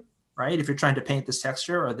to you? right? If you're trying to paint this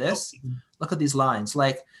texture or this, look at these lines.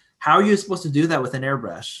 Like, how are you supposed to do that with an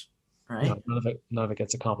airbrush, No, right? none of it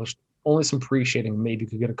gets accomplished. Only some pre-shading maybe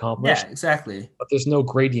could get Yeah, accomplished, exactly. but there's no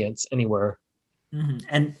gradients anywhere.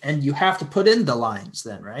 And you have to put in the lines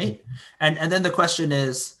then, right? Mhm. And then the question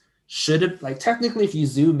is, should it, like, technically if you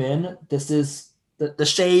zoom in, this is the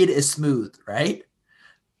shade is smooth, right?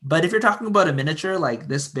 But if you're talking about a miniature like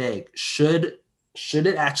this big, should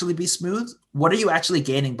it actually be smooth? What are you actually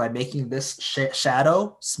gaining by making this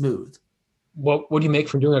shadow smooth? What do you make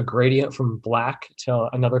from doing a gradient from black to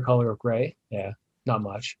another color of gray? Yeah, not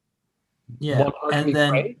much. One Yeah. part can And be then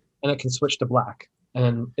gray and it can switch to black, and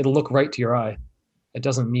then it'll look right to your eye. It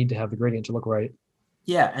doesn't need to have the gradient to look right.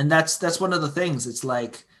 yeah, and that's one of the things. It's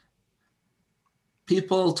like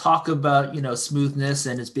people talk about, smoothness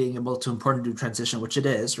and it's being able to important to transition, which it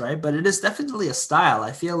is, right? But it is definitely a style.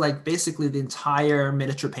 I feel like basically the entire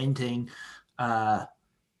miniature painting uh,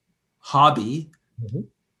 hobby Mhm.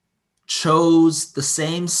 chose the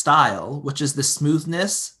same style, which is the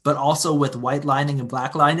smoothness, but also with white lining and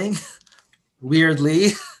black lining,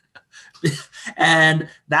 weirdly. And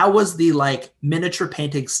that was the like miniature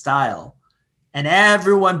painting style. And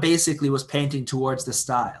everyone basically was painting towards the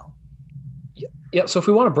style. Yeah, so if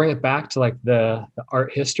we want to bring it back to like the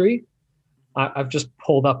art history, I've just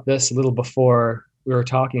pulled up this a little before we were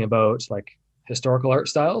talking about like historical art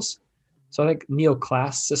styles. So I think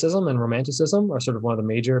neoclassicism and romanticism are sort of one of the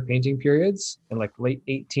major painting periods in like late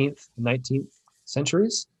 18th, 19th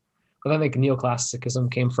centuries. But I think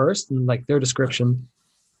neoclassicism came first, and like their description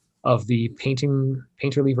of the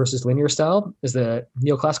painterly versus linear style is that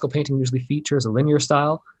neoclassical painting usually features a linear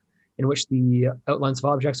style in which the outlines of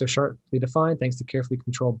objects are sharply defined thanks to carefully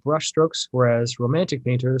controlled brush strokes, whereas romantic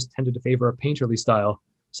painters tended to favor a painterly style.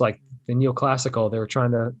 So, like the neoclassical, they were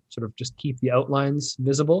trying to sort of just keep the outlines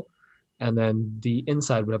visible, and then the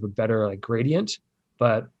inside would have a better like gradient.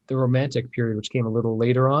 But the romantic period, which came a little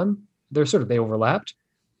later on, they overlapped,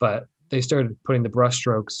 but they started putting the brush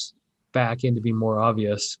strokes back in to be more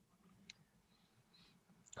obvious.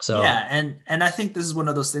 So Yeah, and I think this is one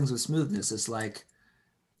of those things with smoothness. It's like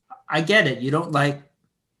I get it. You don't like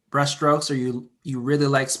brushstrokes, or you really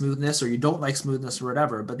like smoothness, or you don't like smoothness, or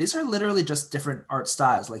whatever. But these are literally just different art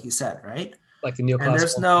styles, like you said, right? like the And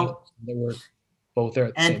there's neoclassical, no they were both there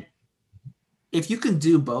at the same. and if you can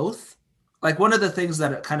do both, like one of the things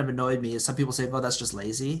that kind of annoyed me is some people say, "Well, that's just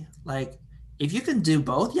lazy." Like if you can do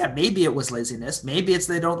both, yeah, maybe it was laziness. Maybe it's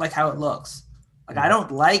they don't like how it looks. Like I Mhm.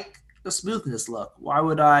 don't like the smoothness look. Why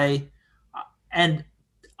would I? And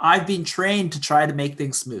I've been trained to try to make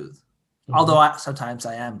things smooth, although Mhm. sometimes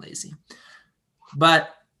I am lazy.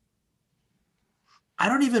 But I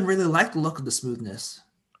don't even really like the look of the smoothness.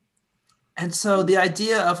 And so the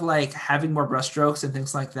idea of like having more brushstrokes and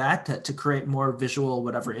things like that to create more visual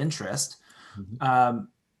whatever interest Mhm. um,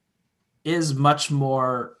 is much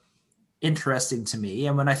more interesting to me.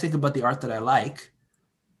 And when I think about the art that I like,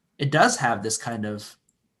 it does have this kind of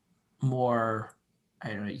more, I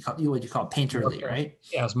don't know, what you call it, More painterly, apparent. right?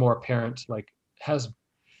 Yeah, it's more apparent. Like has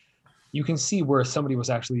you can see where somebody was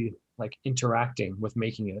actually like interacting with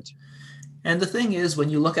making it. And the thing is, when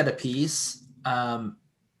you look at a piece,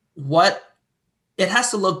 what it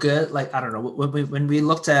has to look good. Like I don't know when we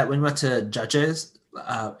went to judges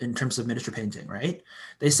in terms of miniature painting, right?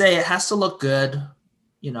 They say it has to look good,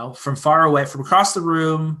 from far away, from across the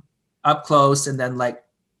room, up close, and then like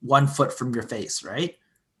 1 foot from your face, right?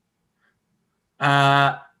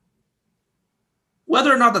 Uh,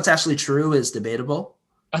 whether or not that's actually true is debatable.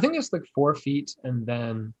 I think it's like 4 feet and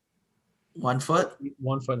then 1 foot?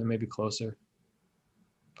 1 foot and maybe closer.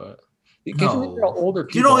 But because these are all No, older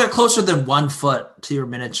you don't people. get closer than 1 foot to your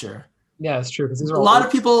miniature. Yeah, it's true because these are A all lot old.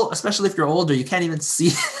 of people, especially if you're older, you can't even see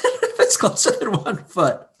if it's closer than 1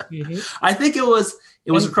 foot. Mhm. I think it was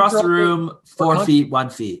And these across are the all room for 4 feet, 1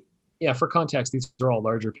 feet. yeah, for context, these are all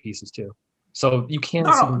larger pieces too. So you can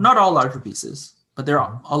Not see all, them. not all larger pieces, but there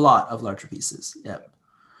are Mhm. a lot of larger pieces. Yeah,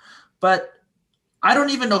 but I don't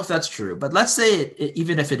even know if that's true. But let's say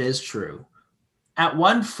even if it is true, at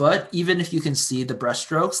 1 foot, even if you can see the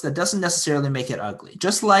brushstrokes, that doesn't necessarily make it ugly.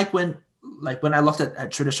 Just like when I looked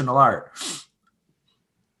at traditional art,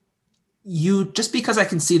 you just because I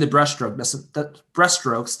can see the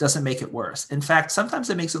brushstrokes doesn't make it worse. In fact, sometimes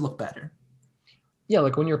it makes it look better. Yeah,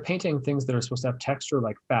 like when you're painting things that are supposed to have texture,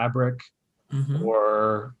 like fabric Mm-hmm.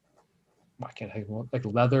 or I can't think of one, like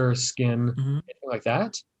leather, skin, Mm-hmm. anything like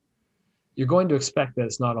that, you're going to expect that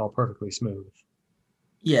it's not all perfectly smooth.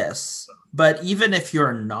 Yes, but even if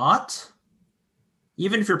you're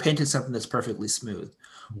painting something that's perfectly smooth,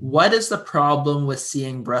 What is the problem with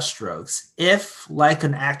seeing brushstrokes? If, like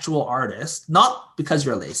an actual artist, not because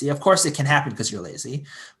you're lazy, of course it can happen because you're lazy,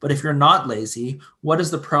 but if you're not lazy, what is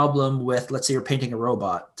the problem with, let's say you're painting a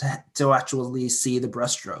robot to actually see the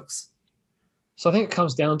brushstrokes? So I think it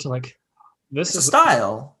comes down to like this It's a is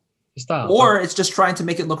style, the style. or So it's just trying to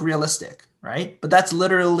make it look realistic, right? But that's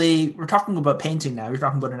literally, we're talking about painting now, you're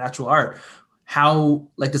talking about an actual art. How,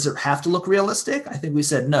 like, does it have to look realistic? I think we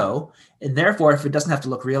said no. And therefore, if it doesn't have to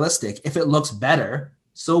look realistic, if it looks better,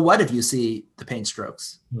 so what if you see the paint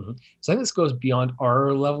strokes? mhm. So I think this goes beyond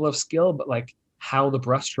our level of skill, but like how the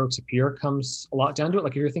brush strokes appear comes a lot down to it.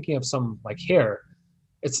 Like if you're thinking of some like hair,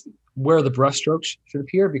 it's where the brush strokes should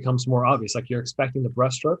appear becomes more obvious. Like you're expecting the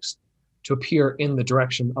brush strokes to appear in the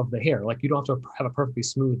direction of the hair. Like you don't have to have a perfectly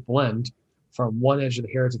smooth blend from one edge of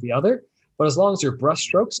the hair to the other. But as long as your brush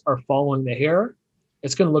strokes are following the hair,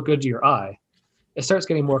 it's going to look good to your eye. It starts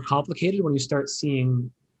getting more complicated when you start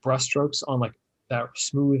seeing brush strokes on like that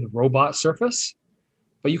smooth robot surface,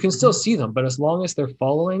 but you can still Mhm. see them. But as long as they're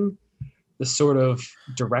following the sort of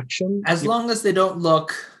direction, As long as they don't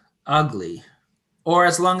look ugly, or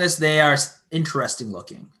as long as they are interesting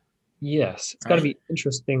looking, yes, it's got to right? be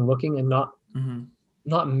interesting looking and not Hmm.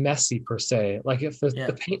 not messy per se. Like if the Yeah.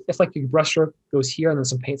 paint, if like your brush stroke goes here and then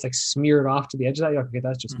some paint's like smeared off to the edge of that, you're like, okay,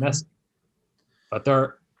 that's just Hmm. messy. But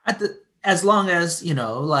they're As long as,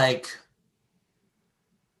 like,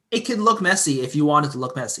 it can look messy if you want it to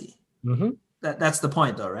look messy. mhm. That's the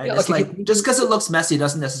point, though, right? Yeah, It's like if you're like, just painting, because it looks messy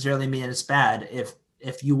doesn't necessarily mean it's bad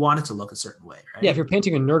if you want it to look a certain way, yeah, if right? you're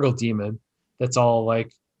painting a Nurgle demon that's all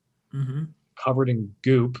like Hmm. covered in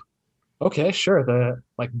goop, okay, sure, the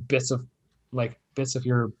like bits of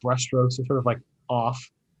your brush strokes are sort of like off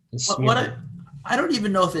and What smeared. I don't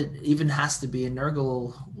even know if it even has to be a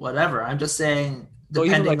Nurgle, whatever. I'm just saying, So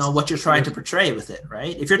even like depending on what you're trying to portray with it,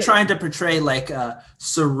 right? If you're yeah, trying to portray like a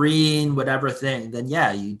serene whatever thing, then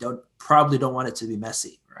yeah, you don't want it to be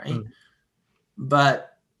messy, right? mm,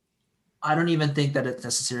 But I don't even think that it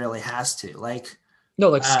necessarily has to. Like, no,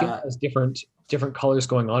 like skin uh, has different colors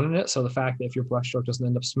going on in it. So the fact that if your brush stroke doesn't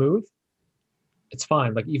end up smooth, it's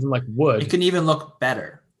fine. Like even like it wood. can even look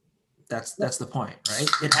better. That's the point, right?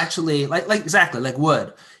 It actually, like exactly like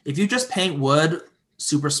wood. If you just paint wood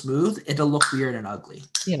super smooth, it'll look weird and ugly.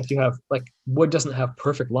 Yeah, if you have like wood doesn't have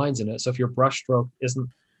perfect lines in it. So if your brush stroke isn't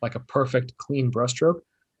like a perfect clean brush stroke,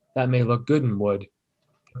 that may look good in wood.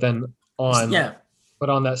 But then on Yeah. but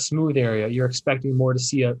on that smooth area, you're expecting more to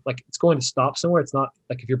see a like it's going to stop somewhere. It's not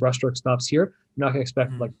like if your brush stroke stops here, you're not going to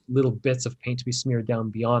expect like Mhm. little bits of paint to be smeared down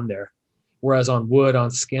beyond there. Whereas on wood,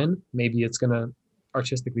 on skin, maybe it's going to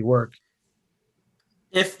artistically work.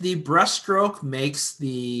 If the brushstroke makes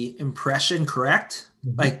the impression correct,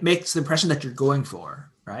 Mhm. like makes the impression that you're going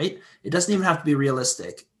for, right? It doesn't even have to be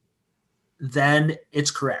realistic. Then it's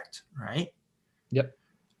correct, right? Yep.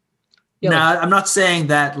 Yeah, like Now, I'm not saying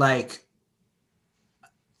that, like,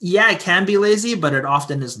 yeah, it can be lazy, but it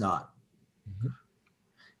often is not. mhm.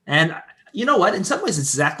 And you know what? In some ways,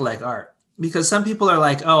 it's exactly like art, because some people are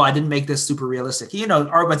like, "Oh, I didn't make this super realistic."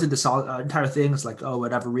 Art went through this entire thing. It's like, "Oh,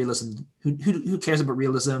 whatever, realism. Who cares about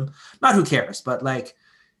realism? Not who cares, but like,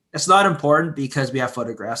 it's not important because we have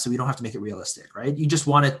photographs, so we don't have to make it realistic, right? You just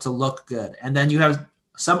want it to look good." And then you have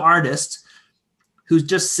some artists who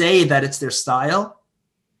just say that it's their style.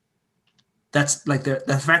 That's like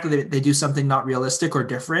the fact that they do something not realistic or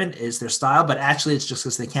different is their style, but actually it's just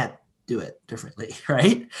because they can't do it differently,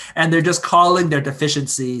 right? And they're just calling their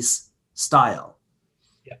deficiencies style.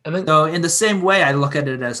 Yeah. And then So in the same way I look at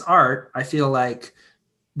it as art, I feel like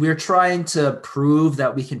we're trying to prove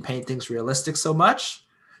that we can paint things realistic so much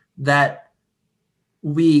that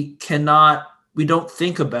we don't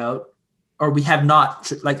think about, or we have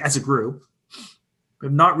not, like as a group,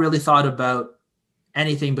 we've not really thought about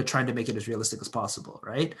anything but trying to make it as realistic as possible,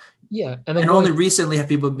 right? yeah, and then And going only recently have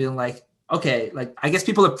people been like, okay, like I guess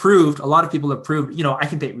people have proved, a lot of people have proved, I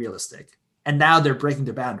can paint realistic. And now they're breaking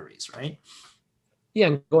their boundaries, right? yeah,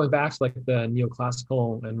 and going back to like the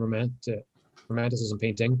neoclassical and romanticism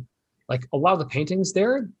painting, like a lot of the paintings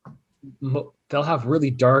there, they'll have really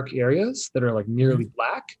dark areas that are like nearly Mm-hmm.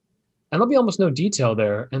 black, and there'll be almost no detail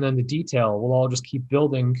there. And then the detail will all just keep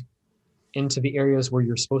building into the areas where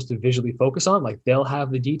you're supposed to visually focus on. Like they'll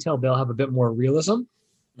have the detail, they'll have a bit more realism,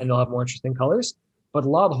 and they'll have more interesting colors. But a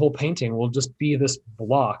lot of the whole painting will just be this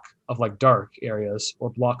block of like dark areas or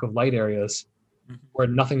block of light areas where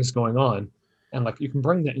nothing's going on. And like you can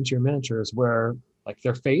bring that into your miniatures where like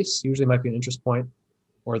their face usually might be an interest point,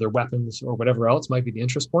 or their weapons or whatever else might be the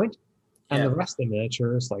interest point. And the Yeah. rest of the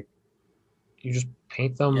miniatures, like you just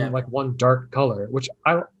paint them Yeah. like one dark color, which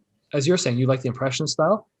I, as you're saying, you like the impression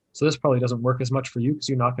style. So this probably doesn't work as much for you because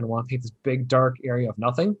you're not going to want to paint this big dark area of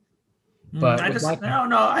nothing. But with my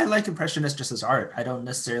No, I like Impressionist just as art. I don't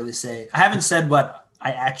necessarily say, I haven't said what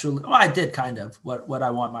I actually, well, I did kind of what I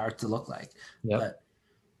want my art to look like. yeah, But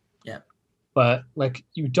yeah. but like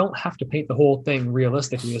you don't have to paint the whole thing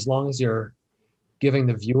realistically as long as you're giving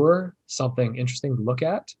the viewer something interesting to look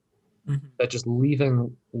at. Mhm. That just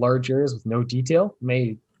leaving large areas with no detail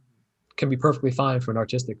may can be perfectly fine from an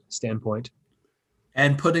artistic standpoint.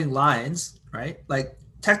 And putting lines, right? Like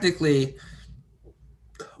technically,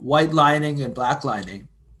 white lining and black lining.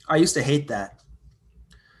 I used to hate that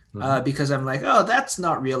because I'm like, oh, that's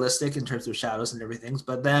not realistic in terms of shadows and everything.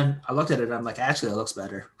 But then I looked at it and I'm like, actually, it looks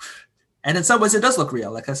better. And in some ways, it does look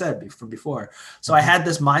real, like I said from before. So I had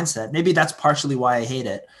this mindset. Maybe that's partially why I hate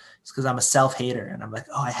it. It's because I'm a self-hater. And I'm like,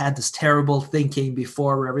 oh, I had this terrible thinking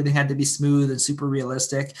before where everything had to be smooth and super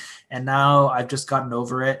realistic. And now I've just gotten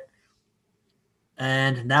over it.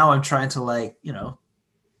 And now I'm trying to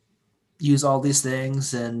use all these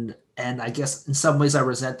things and I guess in some ways I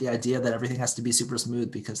resent the idea that everything has to be super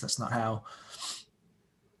smooth because that's not how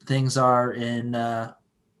things are in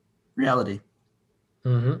reality.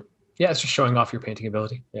 Mm-hmm. Yeah, it's just showing off your painting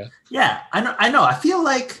ability. Yeah. Yeah, I know. I feel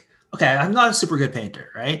like, okay, I'm not a super good painter,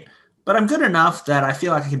 right? But I'm good enough that I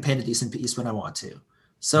feel like I can paint a decent piece when I want to.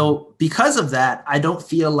 So because of that, I don't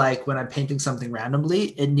feel like when I'm painting something randomly,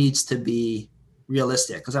 it needs to be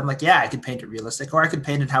realistic. Because I'm like, yeah, I could paint it realistic, or I could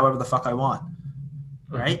paint it however the fuck I want,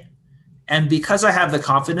 right? And because I have the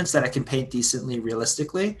confidence that I can paint decently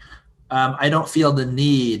realistically, I don't feel the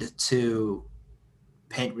need to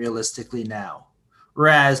paint realistically now.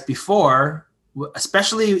 Whereas before,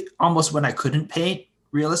 especially almost when I couldn't paint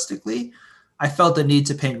realistically, I felt the need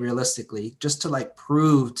to paint realistically just to like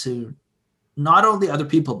prove to not only other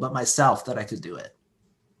people but myself that I could do it.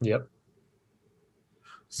 Yep.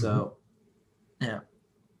 So, yeah.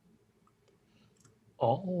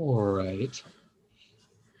 All right.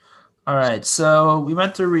 All right. So we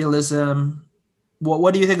went through realism.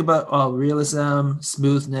 What do you think about realism,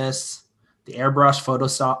 smoothness, the airbrush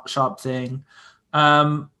Photoshop thing?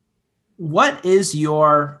 What is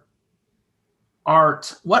your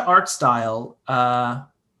art? What art style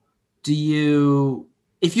do you,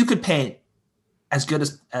 if you could paint as good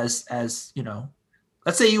as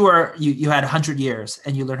let's say you had 100 years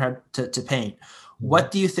and you learned how to paint,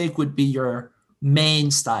 what do you think would be your main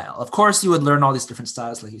style? Of course you would learn all these different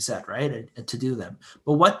styles like you said, right, and to do them,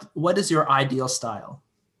 but what is your ideal style?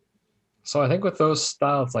 So I think with those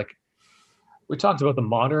styles, like we talked about the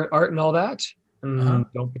modern art and all that, Uh-huh. and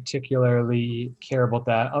don't particularly care about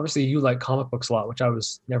that. Obviously, you like comic books a lot, which I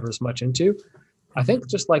was never as much into. I think Mhm.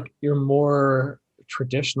 just like your more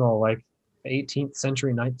traditional, like 18th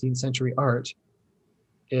century, 19th century art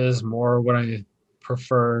is more what I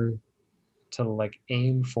prefer to like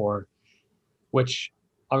aim for, which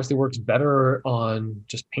obviously works better on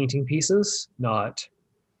just painting pieces, not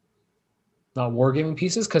wargaming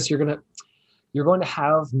pieces, because you're going to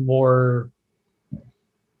have more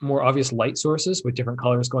obvious light sources with different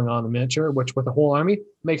colors going on in the miniature, which with a whole army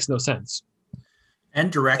makes no sense.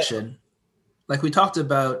 And direction, like we talked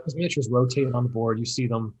about. Because miniatures rotate on the board, you see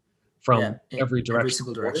them Yeah, from in every every direction on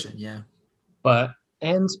single the board. direction. Yeah. But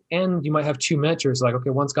and you might have two miniatures, like okay,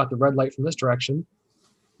 one's got the red light from this direction,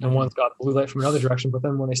 and Mhm. one's got blue light from another direction. But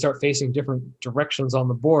then when they start facing different directions on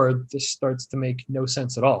the board, this starts to make no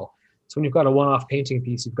sense at all. So when you've got a one-off painting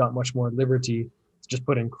piece, you've got much more liberty to just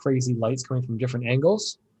put in crazy lights coming from different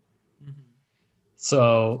angles. Mhm.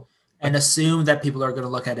 So And assume that people are going to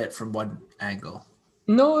look at it from one angle.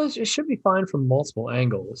 no, it should be fine from multiple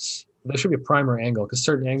angles. There should be a primary angle because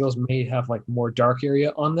certain angles may have like more dark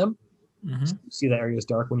area on them. So Mm-hmm. you see that area is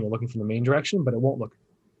dark when you're looking from the main direction, but it won't look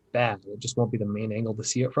bad. It just won't be the main angle to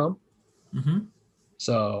see it from. Mm-hmm.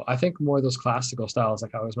 So I think more of those classical styles,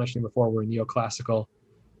 like I was mentioning before, were neoclassical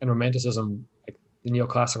and romanticism. Like the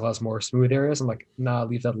neoclassical has more smooth areas. I'm like, nah,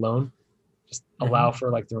 leave that alone. Just Mm-hmm. allow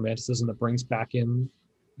for like the romanticism that brings back in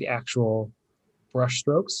the actual brush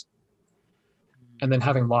strokes, and then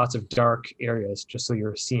having lots of dark areas just so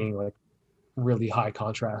you're seeing like really high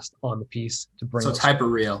contrast on the piece to bring So it's out. hyper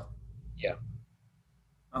real. Yeah.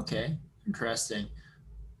 Okay, interesting.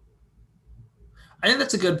 I think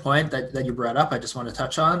that's a good point that you brought up. I just want to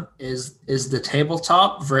touch on is the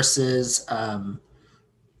tabletop versus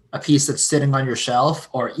a piece that's sitting on your shelf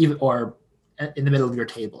or in the middle of your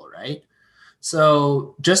table, right?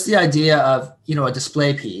 So just the idea of a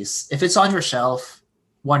display piece, if it's on your shelf,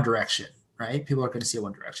 one direction, right? People are going to see it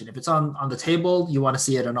one direction. If it's on the table, you want to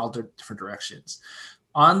see it in all different directions.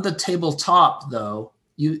 On the tabletop, though,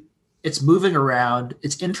 it's moving around,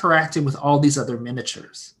 it's interacting with all these other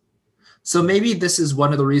miniatures. So maybe this is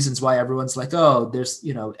one of the reasons why everyone's like, oh, there's,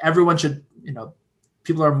 everyone should,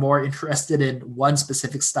 people are more interested in one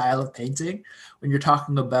specific style of painting when you're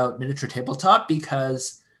talking about miniature tabletop,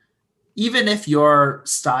 because even if your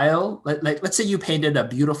style, like let's say you painted a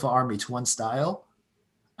beautiful army to one style,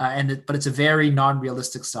 but it's a very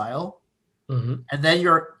non-realistic style, and then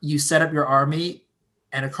you set up your army,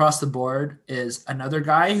 and across the board is another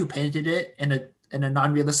guy who painted it in a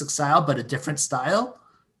non-realistic style but a different style.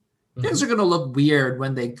 Things are going to look weird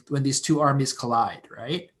when these two armies collide,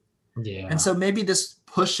 right? Yeah. And so maybe this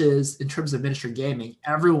pushes, in terms of miniature gaming,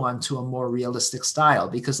 everyone to a more realistic style,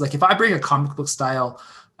 because like if I bring a comic book style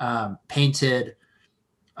painted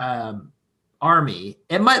army,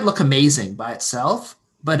 it might look amazing by itself,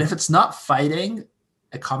 but if it's not fighting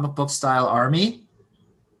a comic book style army,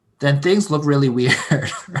 then things look really weird,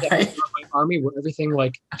 right? Yeah, my army where everything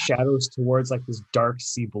like shadows towards like this dark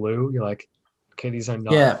sea blue. You're like, okay, these are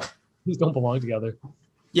not. These don't belong together.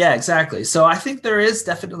 Yeah, exactly. So I think there is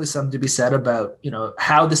definitely something to be said about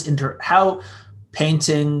how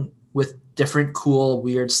painting with different cool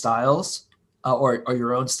weird styles or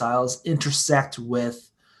your own styles intersect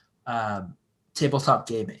with tabletop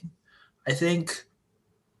gaming. I think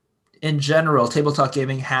in general, tabletop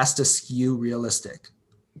gaming has to skew realistic.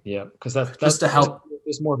 Yeah, because that's just to help.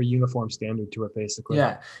 There's more of a uniform standard to it, basically.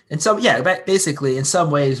 Yeah, and so basically, in some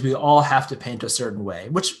ways, we all have to paint a certain way,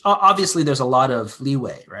 which obviously there's a lot of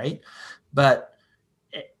leeway, right? But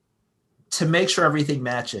to make sure everything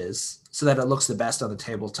matches so that it looks the best on the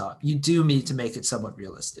tabletop, you do need to make it somewhat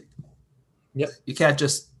realistic. Yep. You can't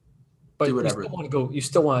just do whatever. You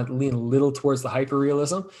still want to lean a little towards the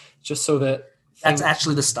hyper-realism, just so that that's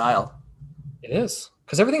actually the style. It is,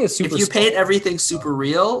 because everything is super. If you paint everything super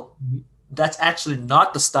real, that's actually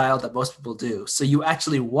not the style that most people do. So you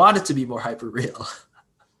actually want it to be more hyper real.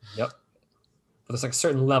 Yep. But there's like a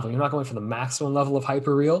certain level. You're not going for the maximum level of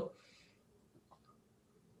hyper real,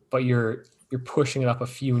 but you're pushing it up a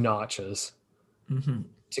few notches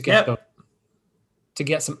to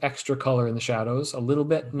get some extra color in the shadows, a little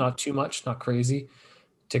bit, not too much, not crazy,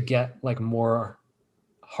 to get like more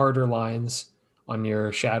harder lines on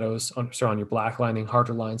your shadows, on your black lining,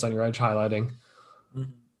 harder lines on your edge highlighting,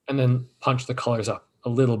 and then punch the colors up a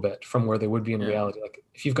little bit from where they would be in reality. Like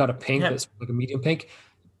if you've got a pink that's like a medium pink,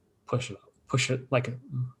 push it like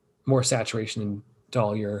more saturation into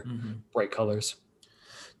all your bright colors.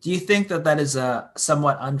 Do you think that is a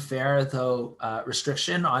somewhat unfair, though,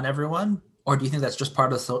 restriction on everyone? Or do you think that's just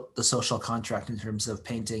part of the social contract in terms of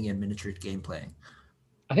painting and miniature game playing?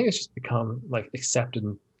 I think it's just become like accepted.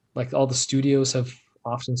 Like all the studios have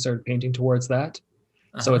often started painting towards that.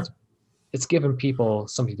 So it's given people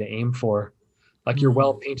something to aim for. Like your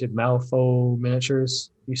well-painted Malifaux miniatures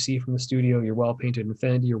you see from the studio, your well-painted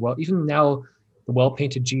Infinity, even now the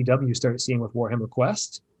well-painted GW you start seeing with Warhammer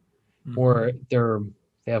Quest, or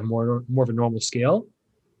they have more of a normal scale.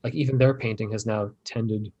 Like even their painting has now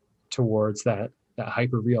tended towards that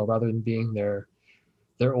hyper real rather than being their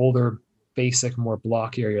older basic more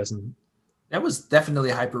block areas. And that was definitely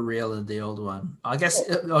hyper real in the old one. I guess.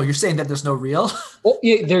 Oh, you're saying that there's no real? Well,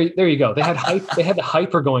 yeah, there you go. They had they had the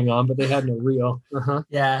hyper going on, but they had no real.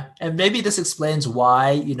 Yeah, and maybe this explains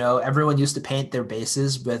why everyone used to paint their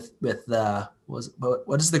bases with the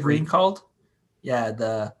what is the green called? Yeah,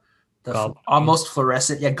 the almost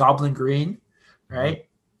fluorescent. Goblin green, right?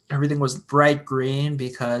 Everything was bright green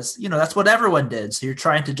because that's what everyone did. So you're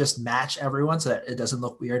trying to just match everyone so that it doesn't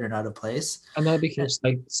look weird and out of place. And that became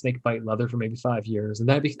snake bite leather for maybe 5 years, and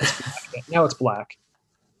that became now it's black.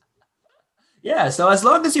 Yeah, so as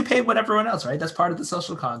long as you paint what everyone else, right? That's part of the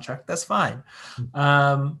social contract. That's fine.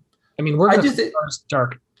 I mean, we're going to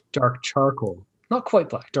dark charcoal, not quite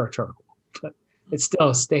black, dark charcoal, but it's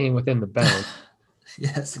still staying within the bound.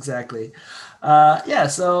 Yes, exactly.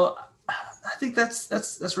 So I think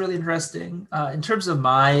that's really interesting. In terms of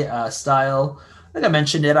my style, like I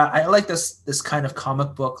mentioned it, I like this kind of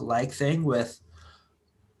comic book like thing with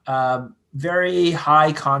very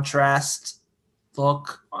high contrast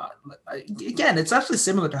look. Again, it's actually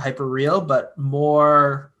similar to Hyperreal, but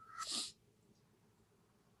more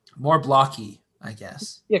blocky, I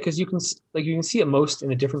guess. Yeah, because you can see it most in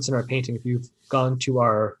the difference in our painting. If you've gone to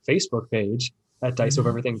our Facebook page at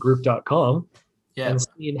diceovereverythinggroup.com and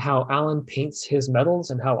seen how Alan paints his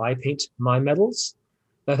medals and how I paint my medals,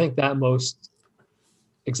 I think that most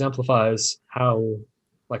exemplifies how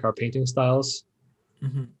like our painting styles,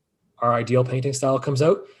 our ideal painting style comes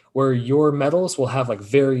out, where your medals will have like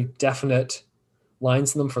very definite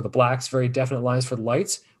lines in them for the blacks, very definite lines for the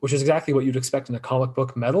lights, which is exactly what you'd expect in a comic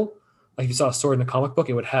book medal. Like if you saw a sword in a comic book,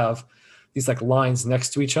 it would have these like lines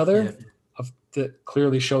next to each other of that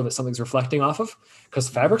clearly show that something's reflecting off of, because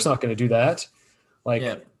fabric's not going to do that. Like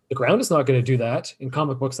Yeah. the ground is not going to do that. In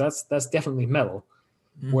comic books, that's definitely metal.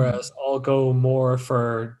 Mhm. Whereas I'll go more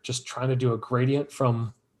for just trying to do a gradient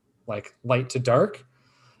from like light to dark,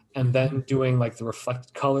 and then doing like the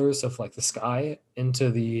reflected colors of like the sky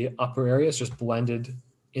into the upper areas just blended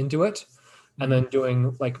into it, and then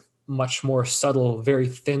doing like much more subtle, very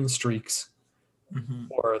thin streaks Mhm.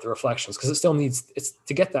 for the reflections, because it still needs, it's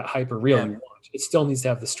to get that hyper real Yeah. you want. It still needs to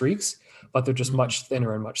have the streaks, but they're just Mhm. much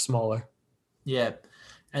thinner and much smaller. Yeah.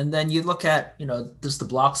 And then you look at, just the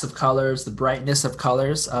blocks of colors, the brightness of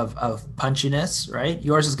colors of punchiness, right?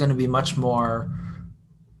 Yours is going to be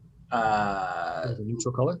uh, The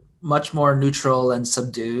neutral color. much more neutral and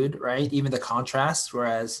subdued, right? Even the contrast,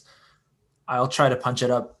 whereas I'll try to punch it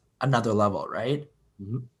up another level, right?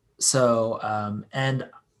 Mhm. So, and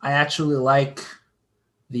I actually like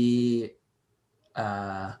the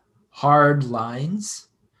hard lines.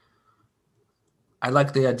 I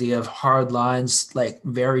like the idea of hard lines, like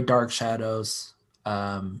very dark shadows,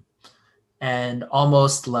 um, and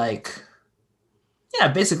almost like, yeah,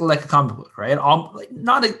 basically like a comic book, right? Like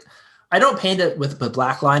not a, I don't paint it with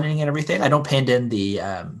black lining and everything. I don't paint in No,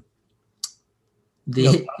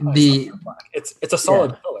 it's not the black. It's a yeah,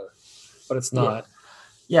 solid color, but it's yeah, not.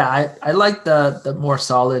 yeah. I like the more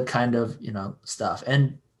solid kind of stuff.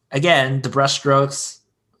 And again, the brush strokes.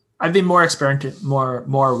 I've been more experimented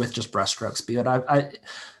more with just brush strokes, because I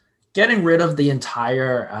getting rid of the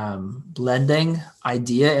entire blending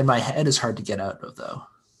idea in my head is hard to get out of, though.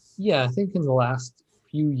 Yeah, I think in the last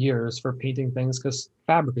few years for painting things, because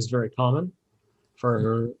fabric is very common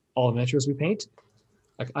for all the miniatures we paint.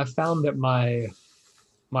 Like I found that my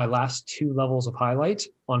last two levels of highlight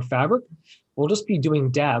on fabric will just be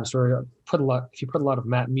doing dabs, or put a lot, if you put a lot of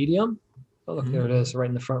matte medium. Oh look, there it is, right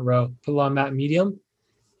in the front row. Put a lot of matte medium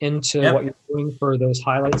into what Yep. you're doing for those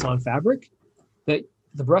highlights on fabric, that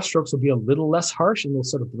the brush strokes will be a little less harsh and they'll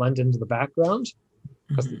sort of blend into the background.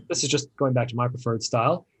 Because Mhm. this is just going back to my preferred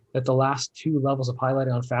style, that the last two levels of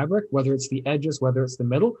highlighting on fabric, whether it's the edges, whether it's the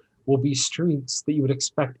middle, will be streaks that you would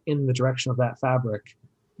expect in the direction of that fabric.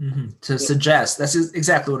 To suggest, that's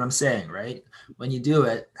exactly what I'm saying, right? When you do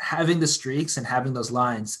it, having the streaks and having those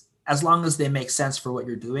lines, as long as they make sense for what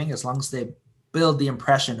you're doing, as long as they build the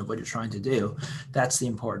impression of what you're trying to do, that's the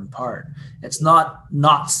important part. It's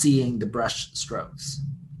not seeing the brush strokes,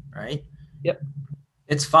 right? Yep.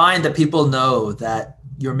 It's fine that people know that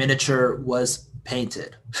your miniature was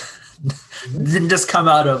painted. Mm-hmm. Didn't just come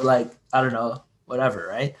out of, like, I don't know, whatever,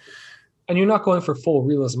 right? And you're not going for full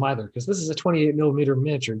realism either, because this is a 28 millimeter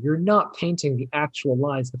miniature. You're not painting the actual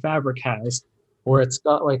lines the fabric has, where it's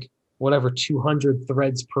got like whatever 200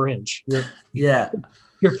 threads per inch. Yeah,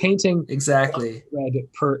 You're painting one exactly. thread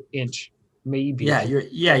per inch, maybe. Yeah,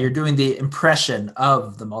 you're doing the impression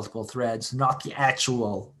of the multiple threads, not the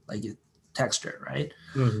actual like texture, right?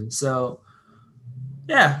 Mm-hmm. So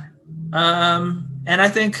yeah, and I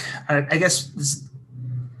think I guess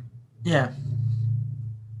yeah.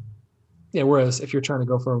 Yeah, whereas if you're trying to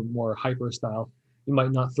go for a more hyper style, you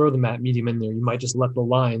might not throw the matte medium in there. You might just let the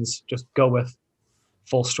lines just go with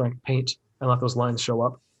full strength paint and let those lines show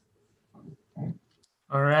up.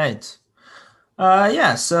 All right.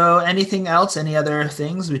 Yeah. So anything else? Any other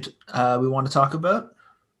things we want to talk about?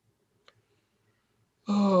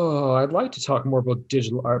 Oh, I'd like to talk more about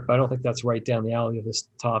digital art, but I don't think that's right down the alley of this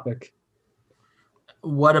topic.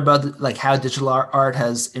 What about like how digital art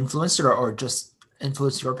has influenced it, or just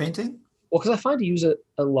influenced your painting? Well, because I find to use it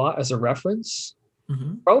a lot as a reference,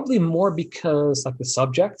 Mm-hmm. probably more because like the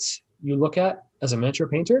subjects you look at as a miniature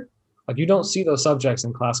painter, like you don't see those subjects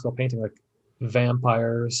in classical painting, like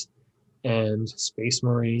vampires and space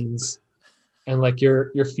marines and like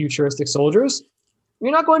your futuristic soldiers.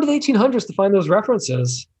 You're not going to the 1800s to find those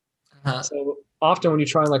references. Uh, So often when you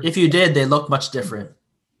try and like, if you did, they look much different.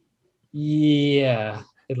 yeah,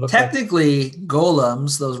 it looks like, Technically,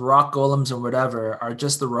 golems, those rock golems or whatever, are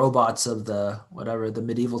just the robots of the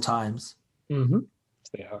medieval times. mm-hmm,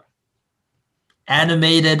 they are.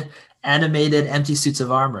 Animated, animated empty suits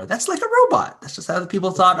of armor. That's like a robot. That's just how the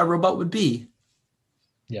people thought a robot would be.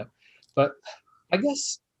 Yeah. But I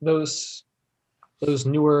guess those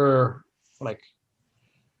newer, like,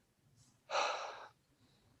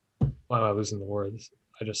 why am I losing the words?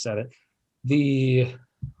 I just said it. The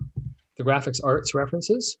graphics arts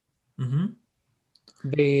references, Mm-hmm.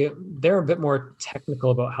 they're a bit more technical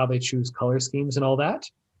about how they choose color schemes and all that.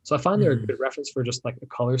 So I find they're a Mm-hmm. good reference for just like a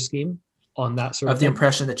color scheme on that sort of Of the thing.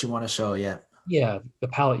 impression that you want to show, yeah. Yeah, the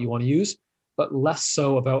palette you want to use, but less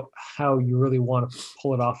so about how you really want to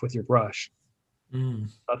pull it off with your brush. Mm.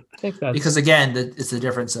 But I think Because that's, again, it's the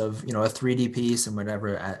difference of a 3D piece and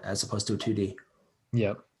whatever as opposed to a 2D.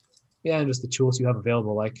 yeah. Yeah, and just the tools you have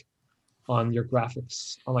available, like on your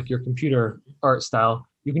graphics, on like your computer art style,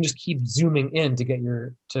 you can just keep zooming in to get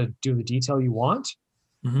to do the detail you want.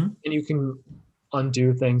 Hmm. And you can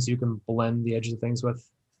undo things, you can blend the edges of things with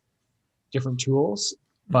different tools.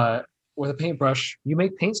 But with a paintbrush, you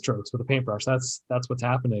make paint strokes with a paintbrush. That's what's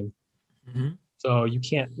happening. Hmm. So you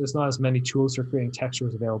can't, there's not as many tools for creating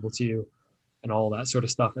textures available to you and all that sort of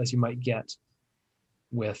stuff as you might get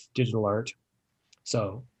with digital art.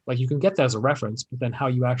 So like you can get that as a reference, but then how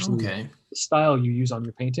you actually, Okay. the style you use on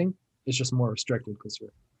your painting is just more restricted because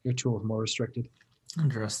your tool is more restricted.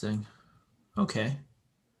 Interesting. Okay.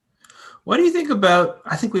 What do you think about?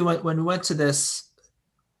 I think we went when we went to this.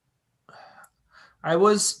 I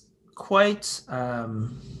was quite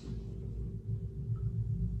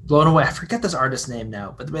blown away. I forget this artist's name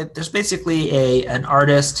now, but there's basically a an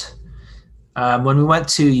artist. When we went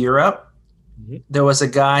to Europe, Mhm. there was a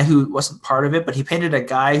guy who wasn't part of it, but he painted a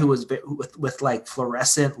guy who was with like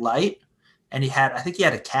fluorescent light, and I think he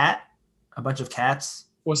had a cat, a bunch of cats.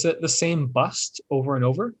 Was it the same bust over and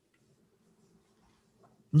over?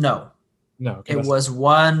 No, No, okay, it that's was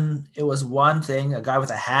one. It was one thing, a guy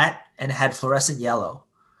with a hat, and it had fluorescent yellow.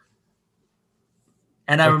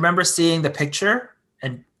 And I like, remember seeing the picture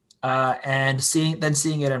and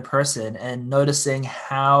seeing it in person and noticing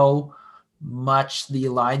how much the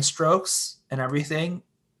line strokes and everything,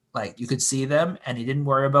 like you could see them, and he didn't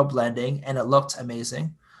worry about blending, and it looked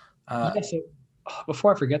amazing. Uh, yeah, so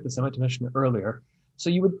before I forget this, I meant to mention it earlier. So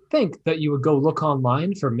you would think that you would go look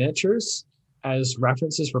online for miniatures as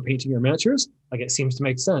references for painting your miniatures. Like it seems to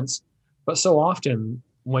make sense. But so often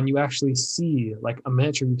when you actually see like a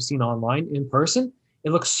miniature you've seen online in person,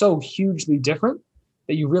 it looks so hugely different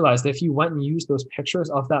that you realize that if you went and used those pictures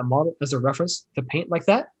of that model as a reference to paint like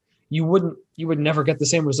that, you would never get the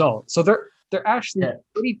same result. So they're actually yeah,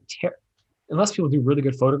 pretty unless people do really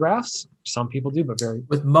good photographs, some people do, but very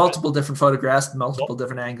with multiple different photographs, multiple mul-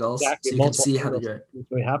 different angles, exactly so you can multiple see how they angles do it.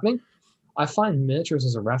 what's really happening. I find miniatures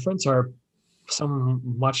as a reference are some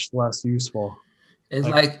much less useful. It's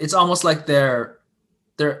Like, like it's almost like they're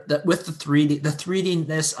that with the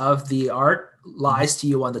 3D-ness of the art lies to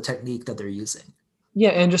you on the technique that they're using. yeah,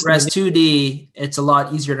 and just the Whereas 2D, it's a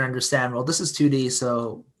lot easier to understand. Well, this is 2D,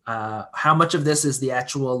 so how much of this is the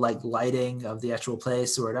actual like lighting of the actual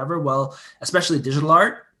place or whatever? Well, especially digital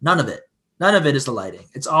art, none of it. None of it is the lighting.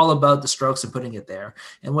 It's all about the strokes and putting it there.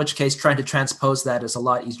 In which case, trying to transpose that is a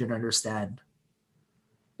lot easier to understand.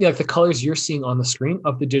 yeah, like the colors you're seeing on the screen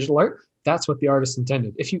of the digital art, that's what the artist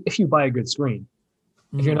intended. If you buy a good screen,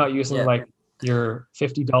 if you're Mm, not using yeah, like your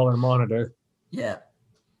 $50 monitor, yeah.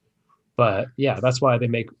 but yeah, that's why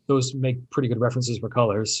those make pretty good references for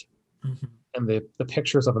colors. Mhm. And the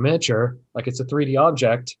pictures of a miniature, like it's a 3D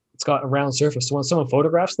object, it's got a round surface. So when someone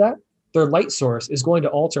photographs that, their light source is going to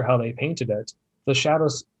alter how they painted it. The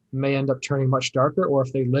shadows may end up turning much darker, or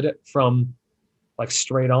if they lit it from like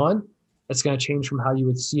straight on, it's going to change from how you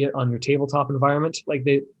would see it on your tabletop environment. Like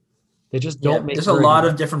they just Yeah, don't make there's a very lot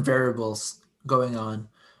good. of different variables going on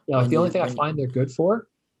Yeah, like when the only you thing I when you, find they're good for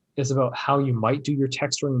is about how you might do your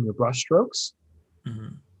texturing and your brush strokes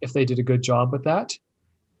mhm. if they did a good job with that.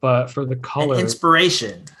 But for the And color,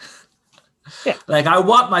 inspiration. yeah, Like I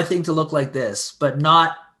want my thing to look like this, but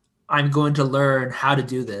not I'm going to learn how to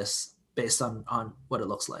do this based on what it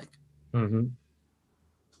looks like. mm-hmm.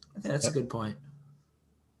 I think that's a Yep. good point.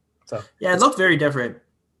 So Yeah, it it's looked very different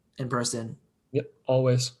in person yep,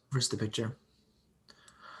 always. versus the picture.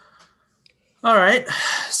 All right.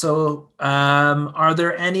 So, are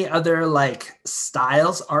there any other like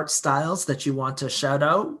styles, art styles that you want to shout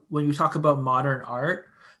out when you talk about modern art?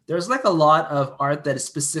 There's like a lot of art that is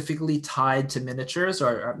specifically tied to miniatures,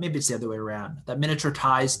 or maybe it's the other way around. That miniature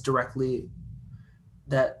ties directly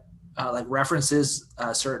that like references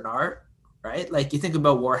certain art, right? Like you think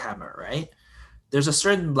about Warhammer, right? There's a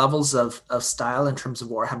certain levels of style in terms of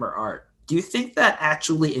Warhammer art. Do you think that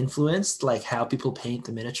actually influenced like how people paint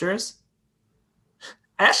the miniatures?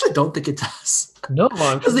 I actually don't think it does. No,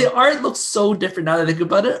 I'm Because sure the art looks so different now that I think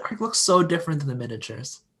about it. Art looks so different than the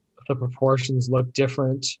miniatures. the proportions look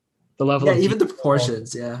different. The level Yeah, of even the detail,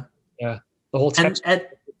 proportions. Yeah, yeah, the whole and text. and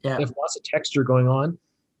yeah, They have lots of texture going on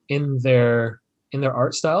in their in their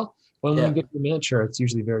art style. When you yeah, get to the miniature, it's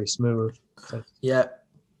usually very smooth. So yeah,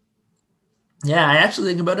 yeah. I actually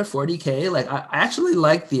think about it. 40K. Like I actually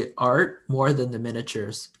like the art more than the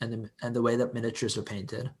miniatures and the way that miniatures are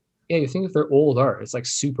painted. yeah, you think if they're old art, it's like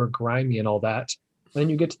super grimy and all that. And then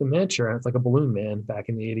you get to the miniature, and it's like a balloon man back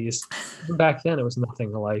in the 80s. Even back then, it was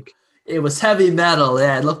nothing like. It was heavy metal.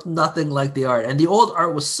 Yeah, it looked nothing like the art. And the old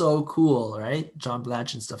art was so cool, right? John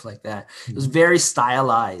Blanche and stuff like that. It was Mhm. very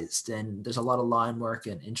stylized, and there's a lot of line work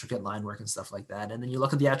and intricate line work and stuff like that. And then you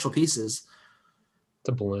look at the actual pieces. It's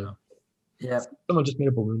a balloon. Yeah. Someone just made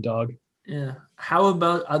a balloon dog. Yeah. How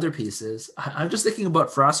about other pieces? I'm just thinking about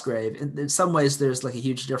Frostgrave. In some ways, there's like a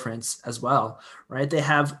huge difference as well, right? They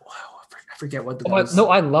have, wow, I forget what the Oh, guys. no,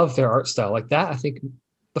 I love their art style like that. I think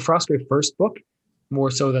the Frostgrave first book more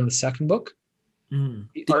so than the second book. Mm.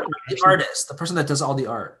 The The, art, the artist, the person that does all the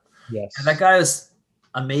art. And that yes. guy is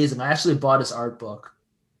amazing. I actually bought his art book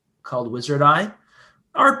called Wizard Eye.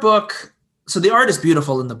 Art book. So the art is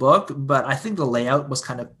beautiful in the book, but I think the layout was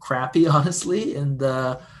kind of crappy, honestly, in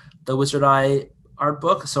the Wizard Eye art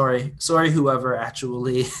book. Sorry, whoever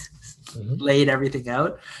actually Mhm. laid everything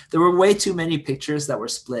out. There were way too many pictures that were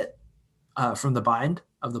split from the bind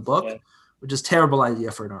of the book, Yeah. which is a terrible idea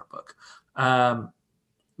for an art book.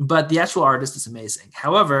 But the actual artist is amazing.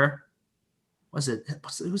 However, who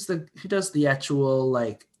does the actual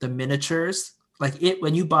like the miniatures? Like it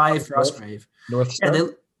when you buy Frostgrave, North yeah,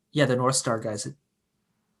 Star. the North Star guys.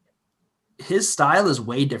 His style is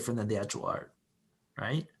way different than the actual art,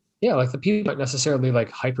 right? Yeah, like the people aren't necessarily like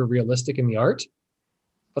hyper realistic in the art,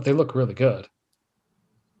 but they look really good.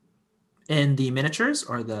 In the miniatures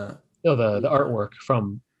or the You know, the artwork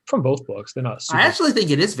from both books, they're not I super. actually think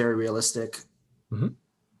it is very realistic. Mhm.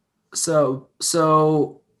 So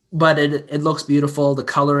but it looks beautiful. The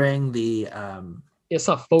coloring, the It's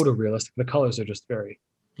not photorealistic. The colors are just very.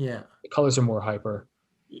 yeah. The colors are more hyper.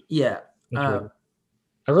 Yeah. Uh, Saturated.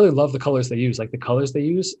 I really love the colors they use. Like the colors they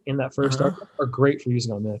use in that first uh-huh. art book are great for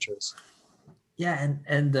using on miniatures. Yeah,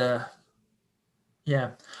 and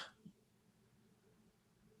yeah.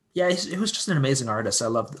 Yeah, it was just an amazing artist. I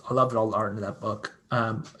loved all the art in that book.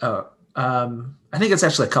 I think it's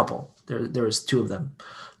actually a couple. There was two of them.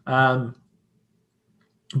 Um,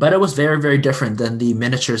 but it was very, very different than the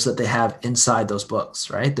miniatures that they have inside those books,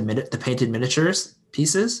 right? The painted miniatures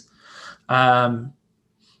pieces. Um,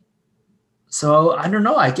 so I don't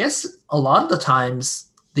know. I guess a lot of the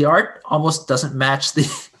times the art almost doesn't match the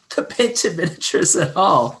the painted miniatures at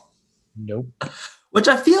all, Nope. which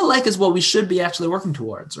I feel like is what we should be actually working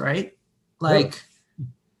towards, right? Really? Like,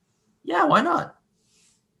 yeah, why not?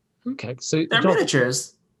 Okay. So you They're don't.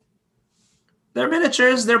 miniatures. They're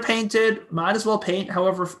miniatures. They're painted. Might as well paint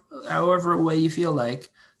however way you feel like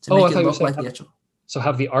to Oh, I make it thought you were look saying like the actual so.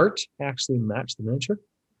 Have the art actually match the miniature?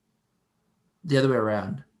 the other way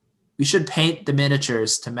around. We should paint the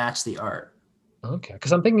miniatures to match the art. Okay,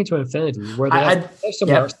 because I'm thinking to Infinity, where I they have so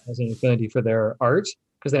many art yep. styles in Infinity for their art,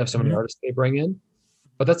 because they have so many Mhm. artists they bring in.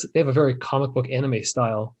 But they have a very comic book anime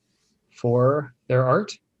style for their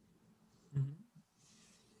art.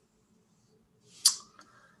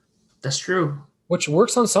 That's true. Which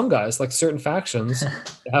works on some guys, like certain factions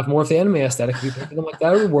that have more of the anime aesthetic. If you painted them like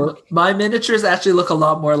that, it would work. My miniatures actually look a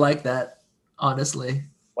lot more like that, honestly.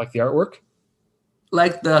 Like the artwork.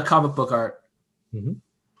 Like the comic book art, Mm-hmm.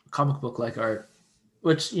 comic book like art,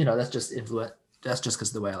 which that's just influence. That's just because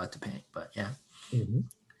of the way I like to paint. But yeah. Mm-hmm.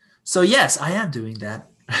 So yes, I am doing that.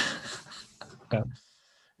 Yeah.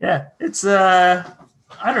 Yeah, it's I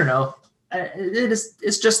don't know.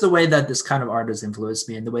 It's just the way that this kind of art has influenced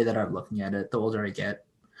me and the way that I'm looking at it the older I get.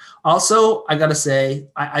 Also, I gotta say,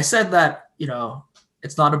 I said that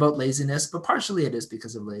it's not about laziness, but partially it is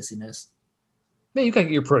because of laziness. Yeah, you can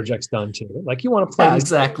get your projects done too. Like you want to play Yeah, these.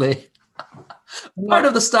 exactly. Part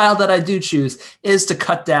of the style that I do choose is to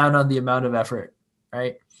cut down on the amount of effort,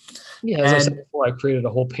 right? Yeah, as I said And before, I created a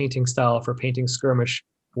whole painting style for painting skirmish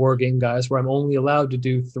war game guys where I'm only allowed to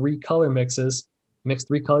do 3 color mixes, mix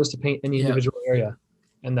 3 colors to paint any yeah, individual area.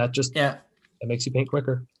 And yeah. that makes you paint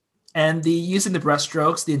quicker. And the using the brush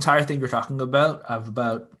strokes, the entire thing you're talking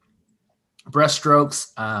about brush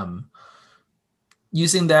strokes,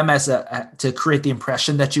 using them as to create the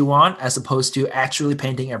impression that you want, as opposed to actually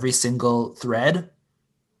painting every single thread.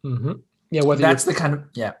 Mm-hmm. Yeah, That's the kind of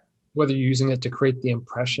whether you're using it to create the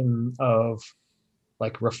impression of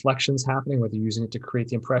like reflections happening, whether you're using it to create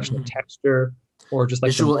the impression of texture or just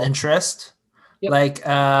like visual interest, Yep. like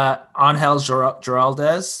Angel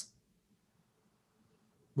Giraldez,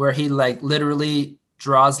 where he like literally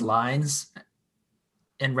draws lines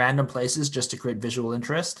in random places just to create visual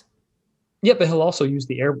interest. Yeah, but he'll also use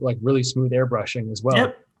the air like really smooth airbrushing as well.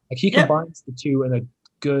 Yep. Like he Yep. combines the two in a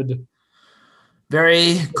good,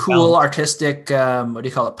 very cool, balance. artistic, what do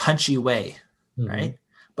you call it, punchy way, Mhm. right?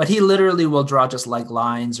 But he literally will draw just like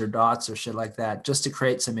lines or dots or shit like that just to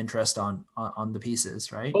create some interest on the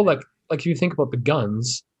pieces, right? Oh, like if you think about the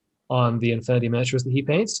guns on the Infinity miniatures that he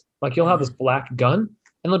paints, like you'll have this black gun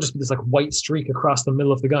and there'll just be this like white streak across the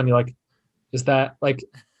middle of the gun. You're like, Is that like,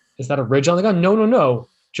 is that a ridge on the gun? No, no, no.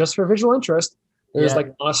 Just for visual interest, there's Yeah.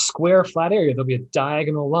 like on a square flat area, there'll be a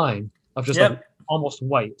diagonal line of just like Yep. almost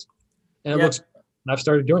white. And it looks, Yep. and I've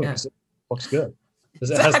started doing it Yeah. because it looks good.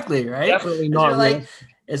 Because it has Exactly, right? definitely Because you're not real. like,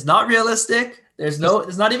 it's not realistic. Just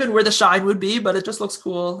It's not even where the shine would be, but it just looks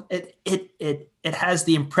cool. It has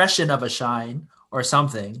the impression of a shine or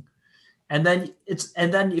something. And then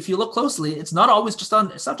if you look closely, it's not just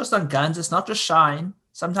on guns, it's not just shine.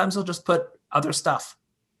 Sometimes they'll just put other stuff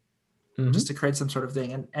mhm. just to create some sort of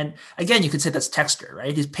thing. And again, you could say that's texture,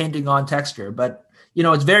 right? He's painting on texture, but you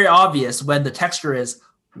know, it's very obvious when the texture is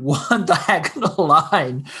one diagonal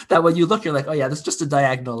line that when you look, you're like, oh yeah, that's just a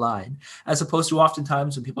diagonal line. As opposed to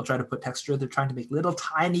oftentimes when people try to put texture, they're trying to make little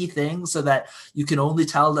tiny things so that you can only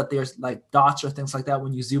tell that there's like dots or things like that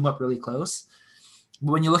when you zoom up really close.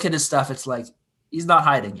 But when you look at his stuff, it's like he's not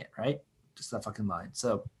hiding it, right? Just that fucking line.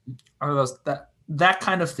 So I don't know, that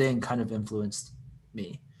kind of thing kind of influenced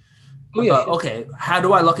me. Oh yeah, But okay, how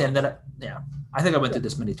do I look at that? Yeah, I think I went through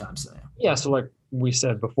this many times. So yeah. yeah. So like we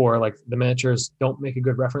said before, like the miniatures don't make a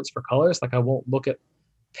good reference for colors. Like I won't look at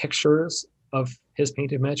pictures of his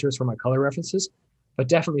painted miniatures for my color references, but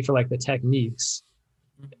definitely for like the techniques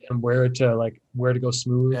and where to go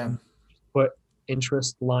smooth Yeah. and put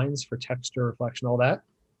interest lines for texture, reflection, all that.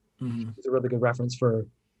 Mhm. It's a really good reference for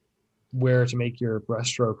where to make your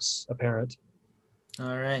brushstrokes apparent.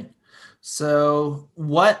 All right. So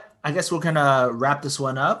what? I guess we're gonna wrap this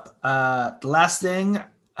one up. The last thing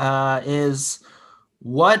is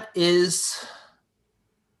what is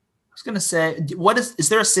I was gonna say what is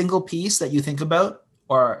there a single piece that you think about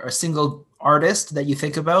or a single artist that you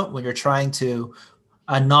think about when you're trying to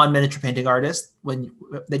a non-miniature painting artist when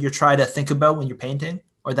that you're trying to think about when you're painting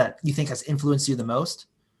or that you think has influenced you the most?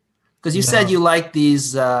 Because you said No. you like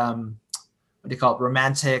these what do you call it,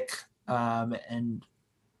 romantic and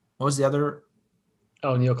what was the other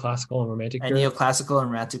Oh, neoclassical and romantic and period. neoclassical and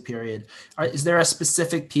romantic period. Is there a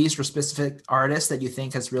specific piece or specific artist that you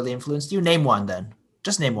think has really influenced you? Name one then.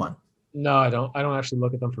 Just name one. No, I don't. I don't actually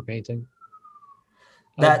look at them for painting.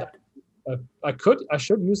 I, That I could. I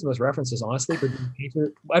should use them as references, honestly, for doing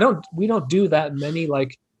painter. I don't. We don't do that many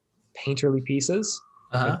like painterly pieces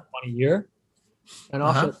like uh-huh. one a year, and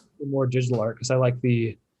Uh-huh. often more digital art because I like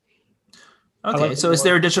the. I Okay. like the So is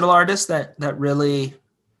there more. a digital artist that really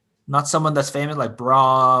not someone that's famous like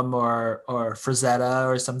Brahm or Frazetta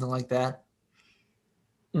or something like that?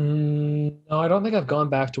 No, I don't think I've gone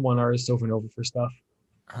back to one artist over and over for stuff.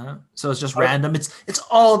 Uh-huh. So it's just I, random. It's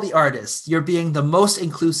all the artists. You're being the most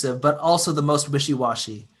inclusive, but also the most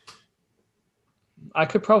wishy-washy. I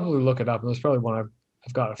could probably look it up, and there's probably one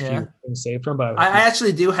I've got a Yeah. few things saved from, but I have a I few.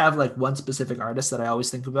 actually do have like one specific artist that I always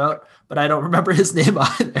think about, but I don't remember his name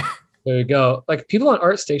either. There you go. Like people on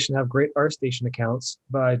ArtStation have great ArtStation accounts,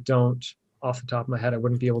 but I don't off the top of my head. I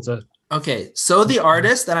wouldn't be able to. Okay, so the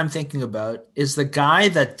artist that I'm thinking about is the guy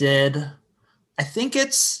that did, I think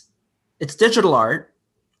it's digital art,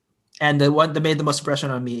 and the one that made the most impression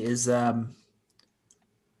on me is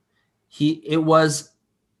he it was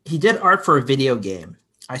he did art for a video game.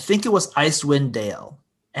 I think it was Icewind Dale,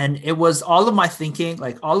 and it was all of my thinking,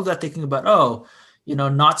 like all of that thinking about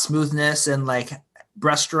not smoothness and like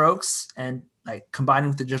brushstrokes and like combining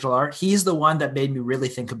with the digital art. He's the one that made me really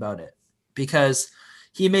think about it because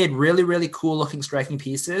he made really really cool looking striking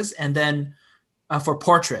pieces, and then for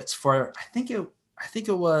portraits for I think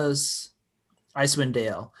it was Icewind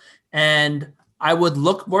Dale, and I would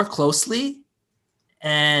look more closely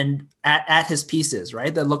and at his pieces,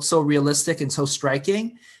 right? That looked so realistic and so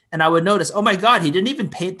striking. And I would notice, oh my God, he didn't even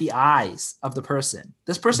paint the eyes of the person.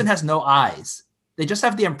 This person has no eyes. They just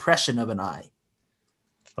have the impression of an eye.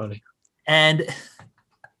 Funny. And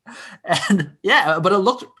and yeah, but it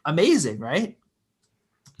looked amazing, right?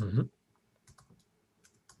 Mm-hmm.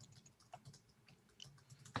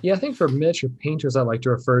 Yeah, I think for miniature painters, I like to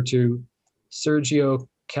refer to Sergio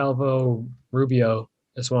Calvo Rubio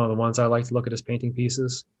as one of the ones I like to look at his painting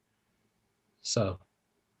pieces. So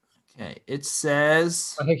Okay. It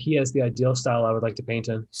says I think he has the ideal style I would like to paint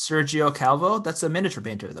in. Sergio Calvo. That's a miniature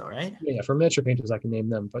painter though, right? Yeah, for miniature painters, I can name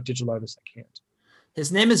them, but digital artists, I can't.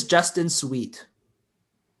 His name is Justin Sweet.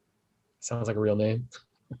 Sounds like a real name.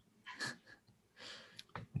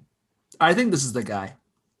 I think this is the guy.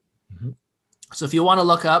 Mhm. So if you want to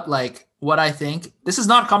look up like what I think, this is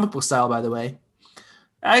not comic book style, by the way.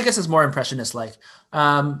 I guess it's more impressionist like.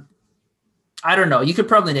 I don't know. You could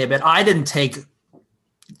probably name it. I didn't take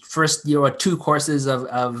first year or two courses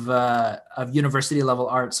of university level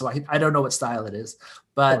art, so I don't know what style it is. Oh,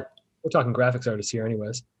 But we're talking graphics artists here,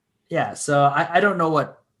 anyways. yeah, so I don't know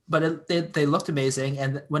what, but they looked amazing.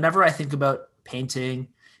 And whenever I think about painting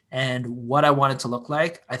and what I want it to look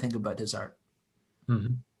like, I think about his art.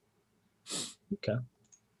 Mm-hmm. Okay.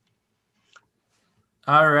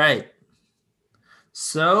 All right.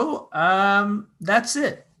 So that's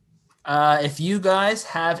it. If you guys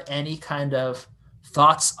have any kind of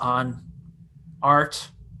thoughts on art,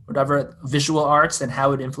 whatever, visual arts, and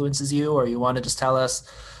how it influences you, or you want to just tell us,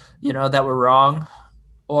 that we're wrong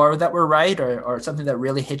or that we're right, or something that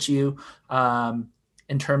really hit you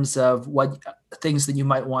in terms of what things that you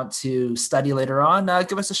might want to study later on,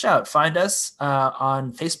 give us a shout. Find us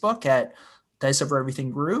on Facebook at Dice Over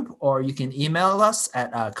Everything Group, or you can email us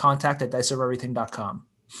at contact@diceovereverything.com.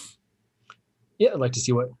 Yeah, I'd like to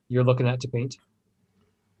see what you're looking at to paint.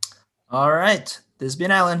 All right. This has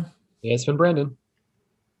been Alan. Yeah, it's been Brandon.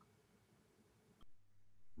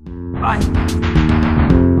 Bye.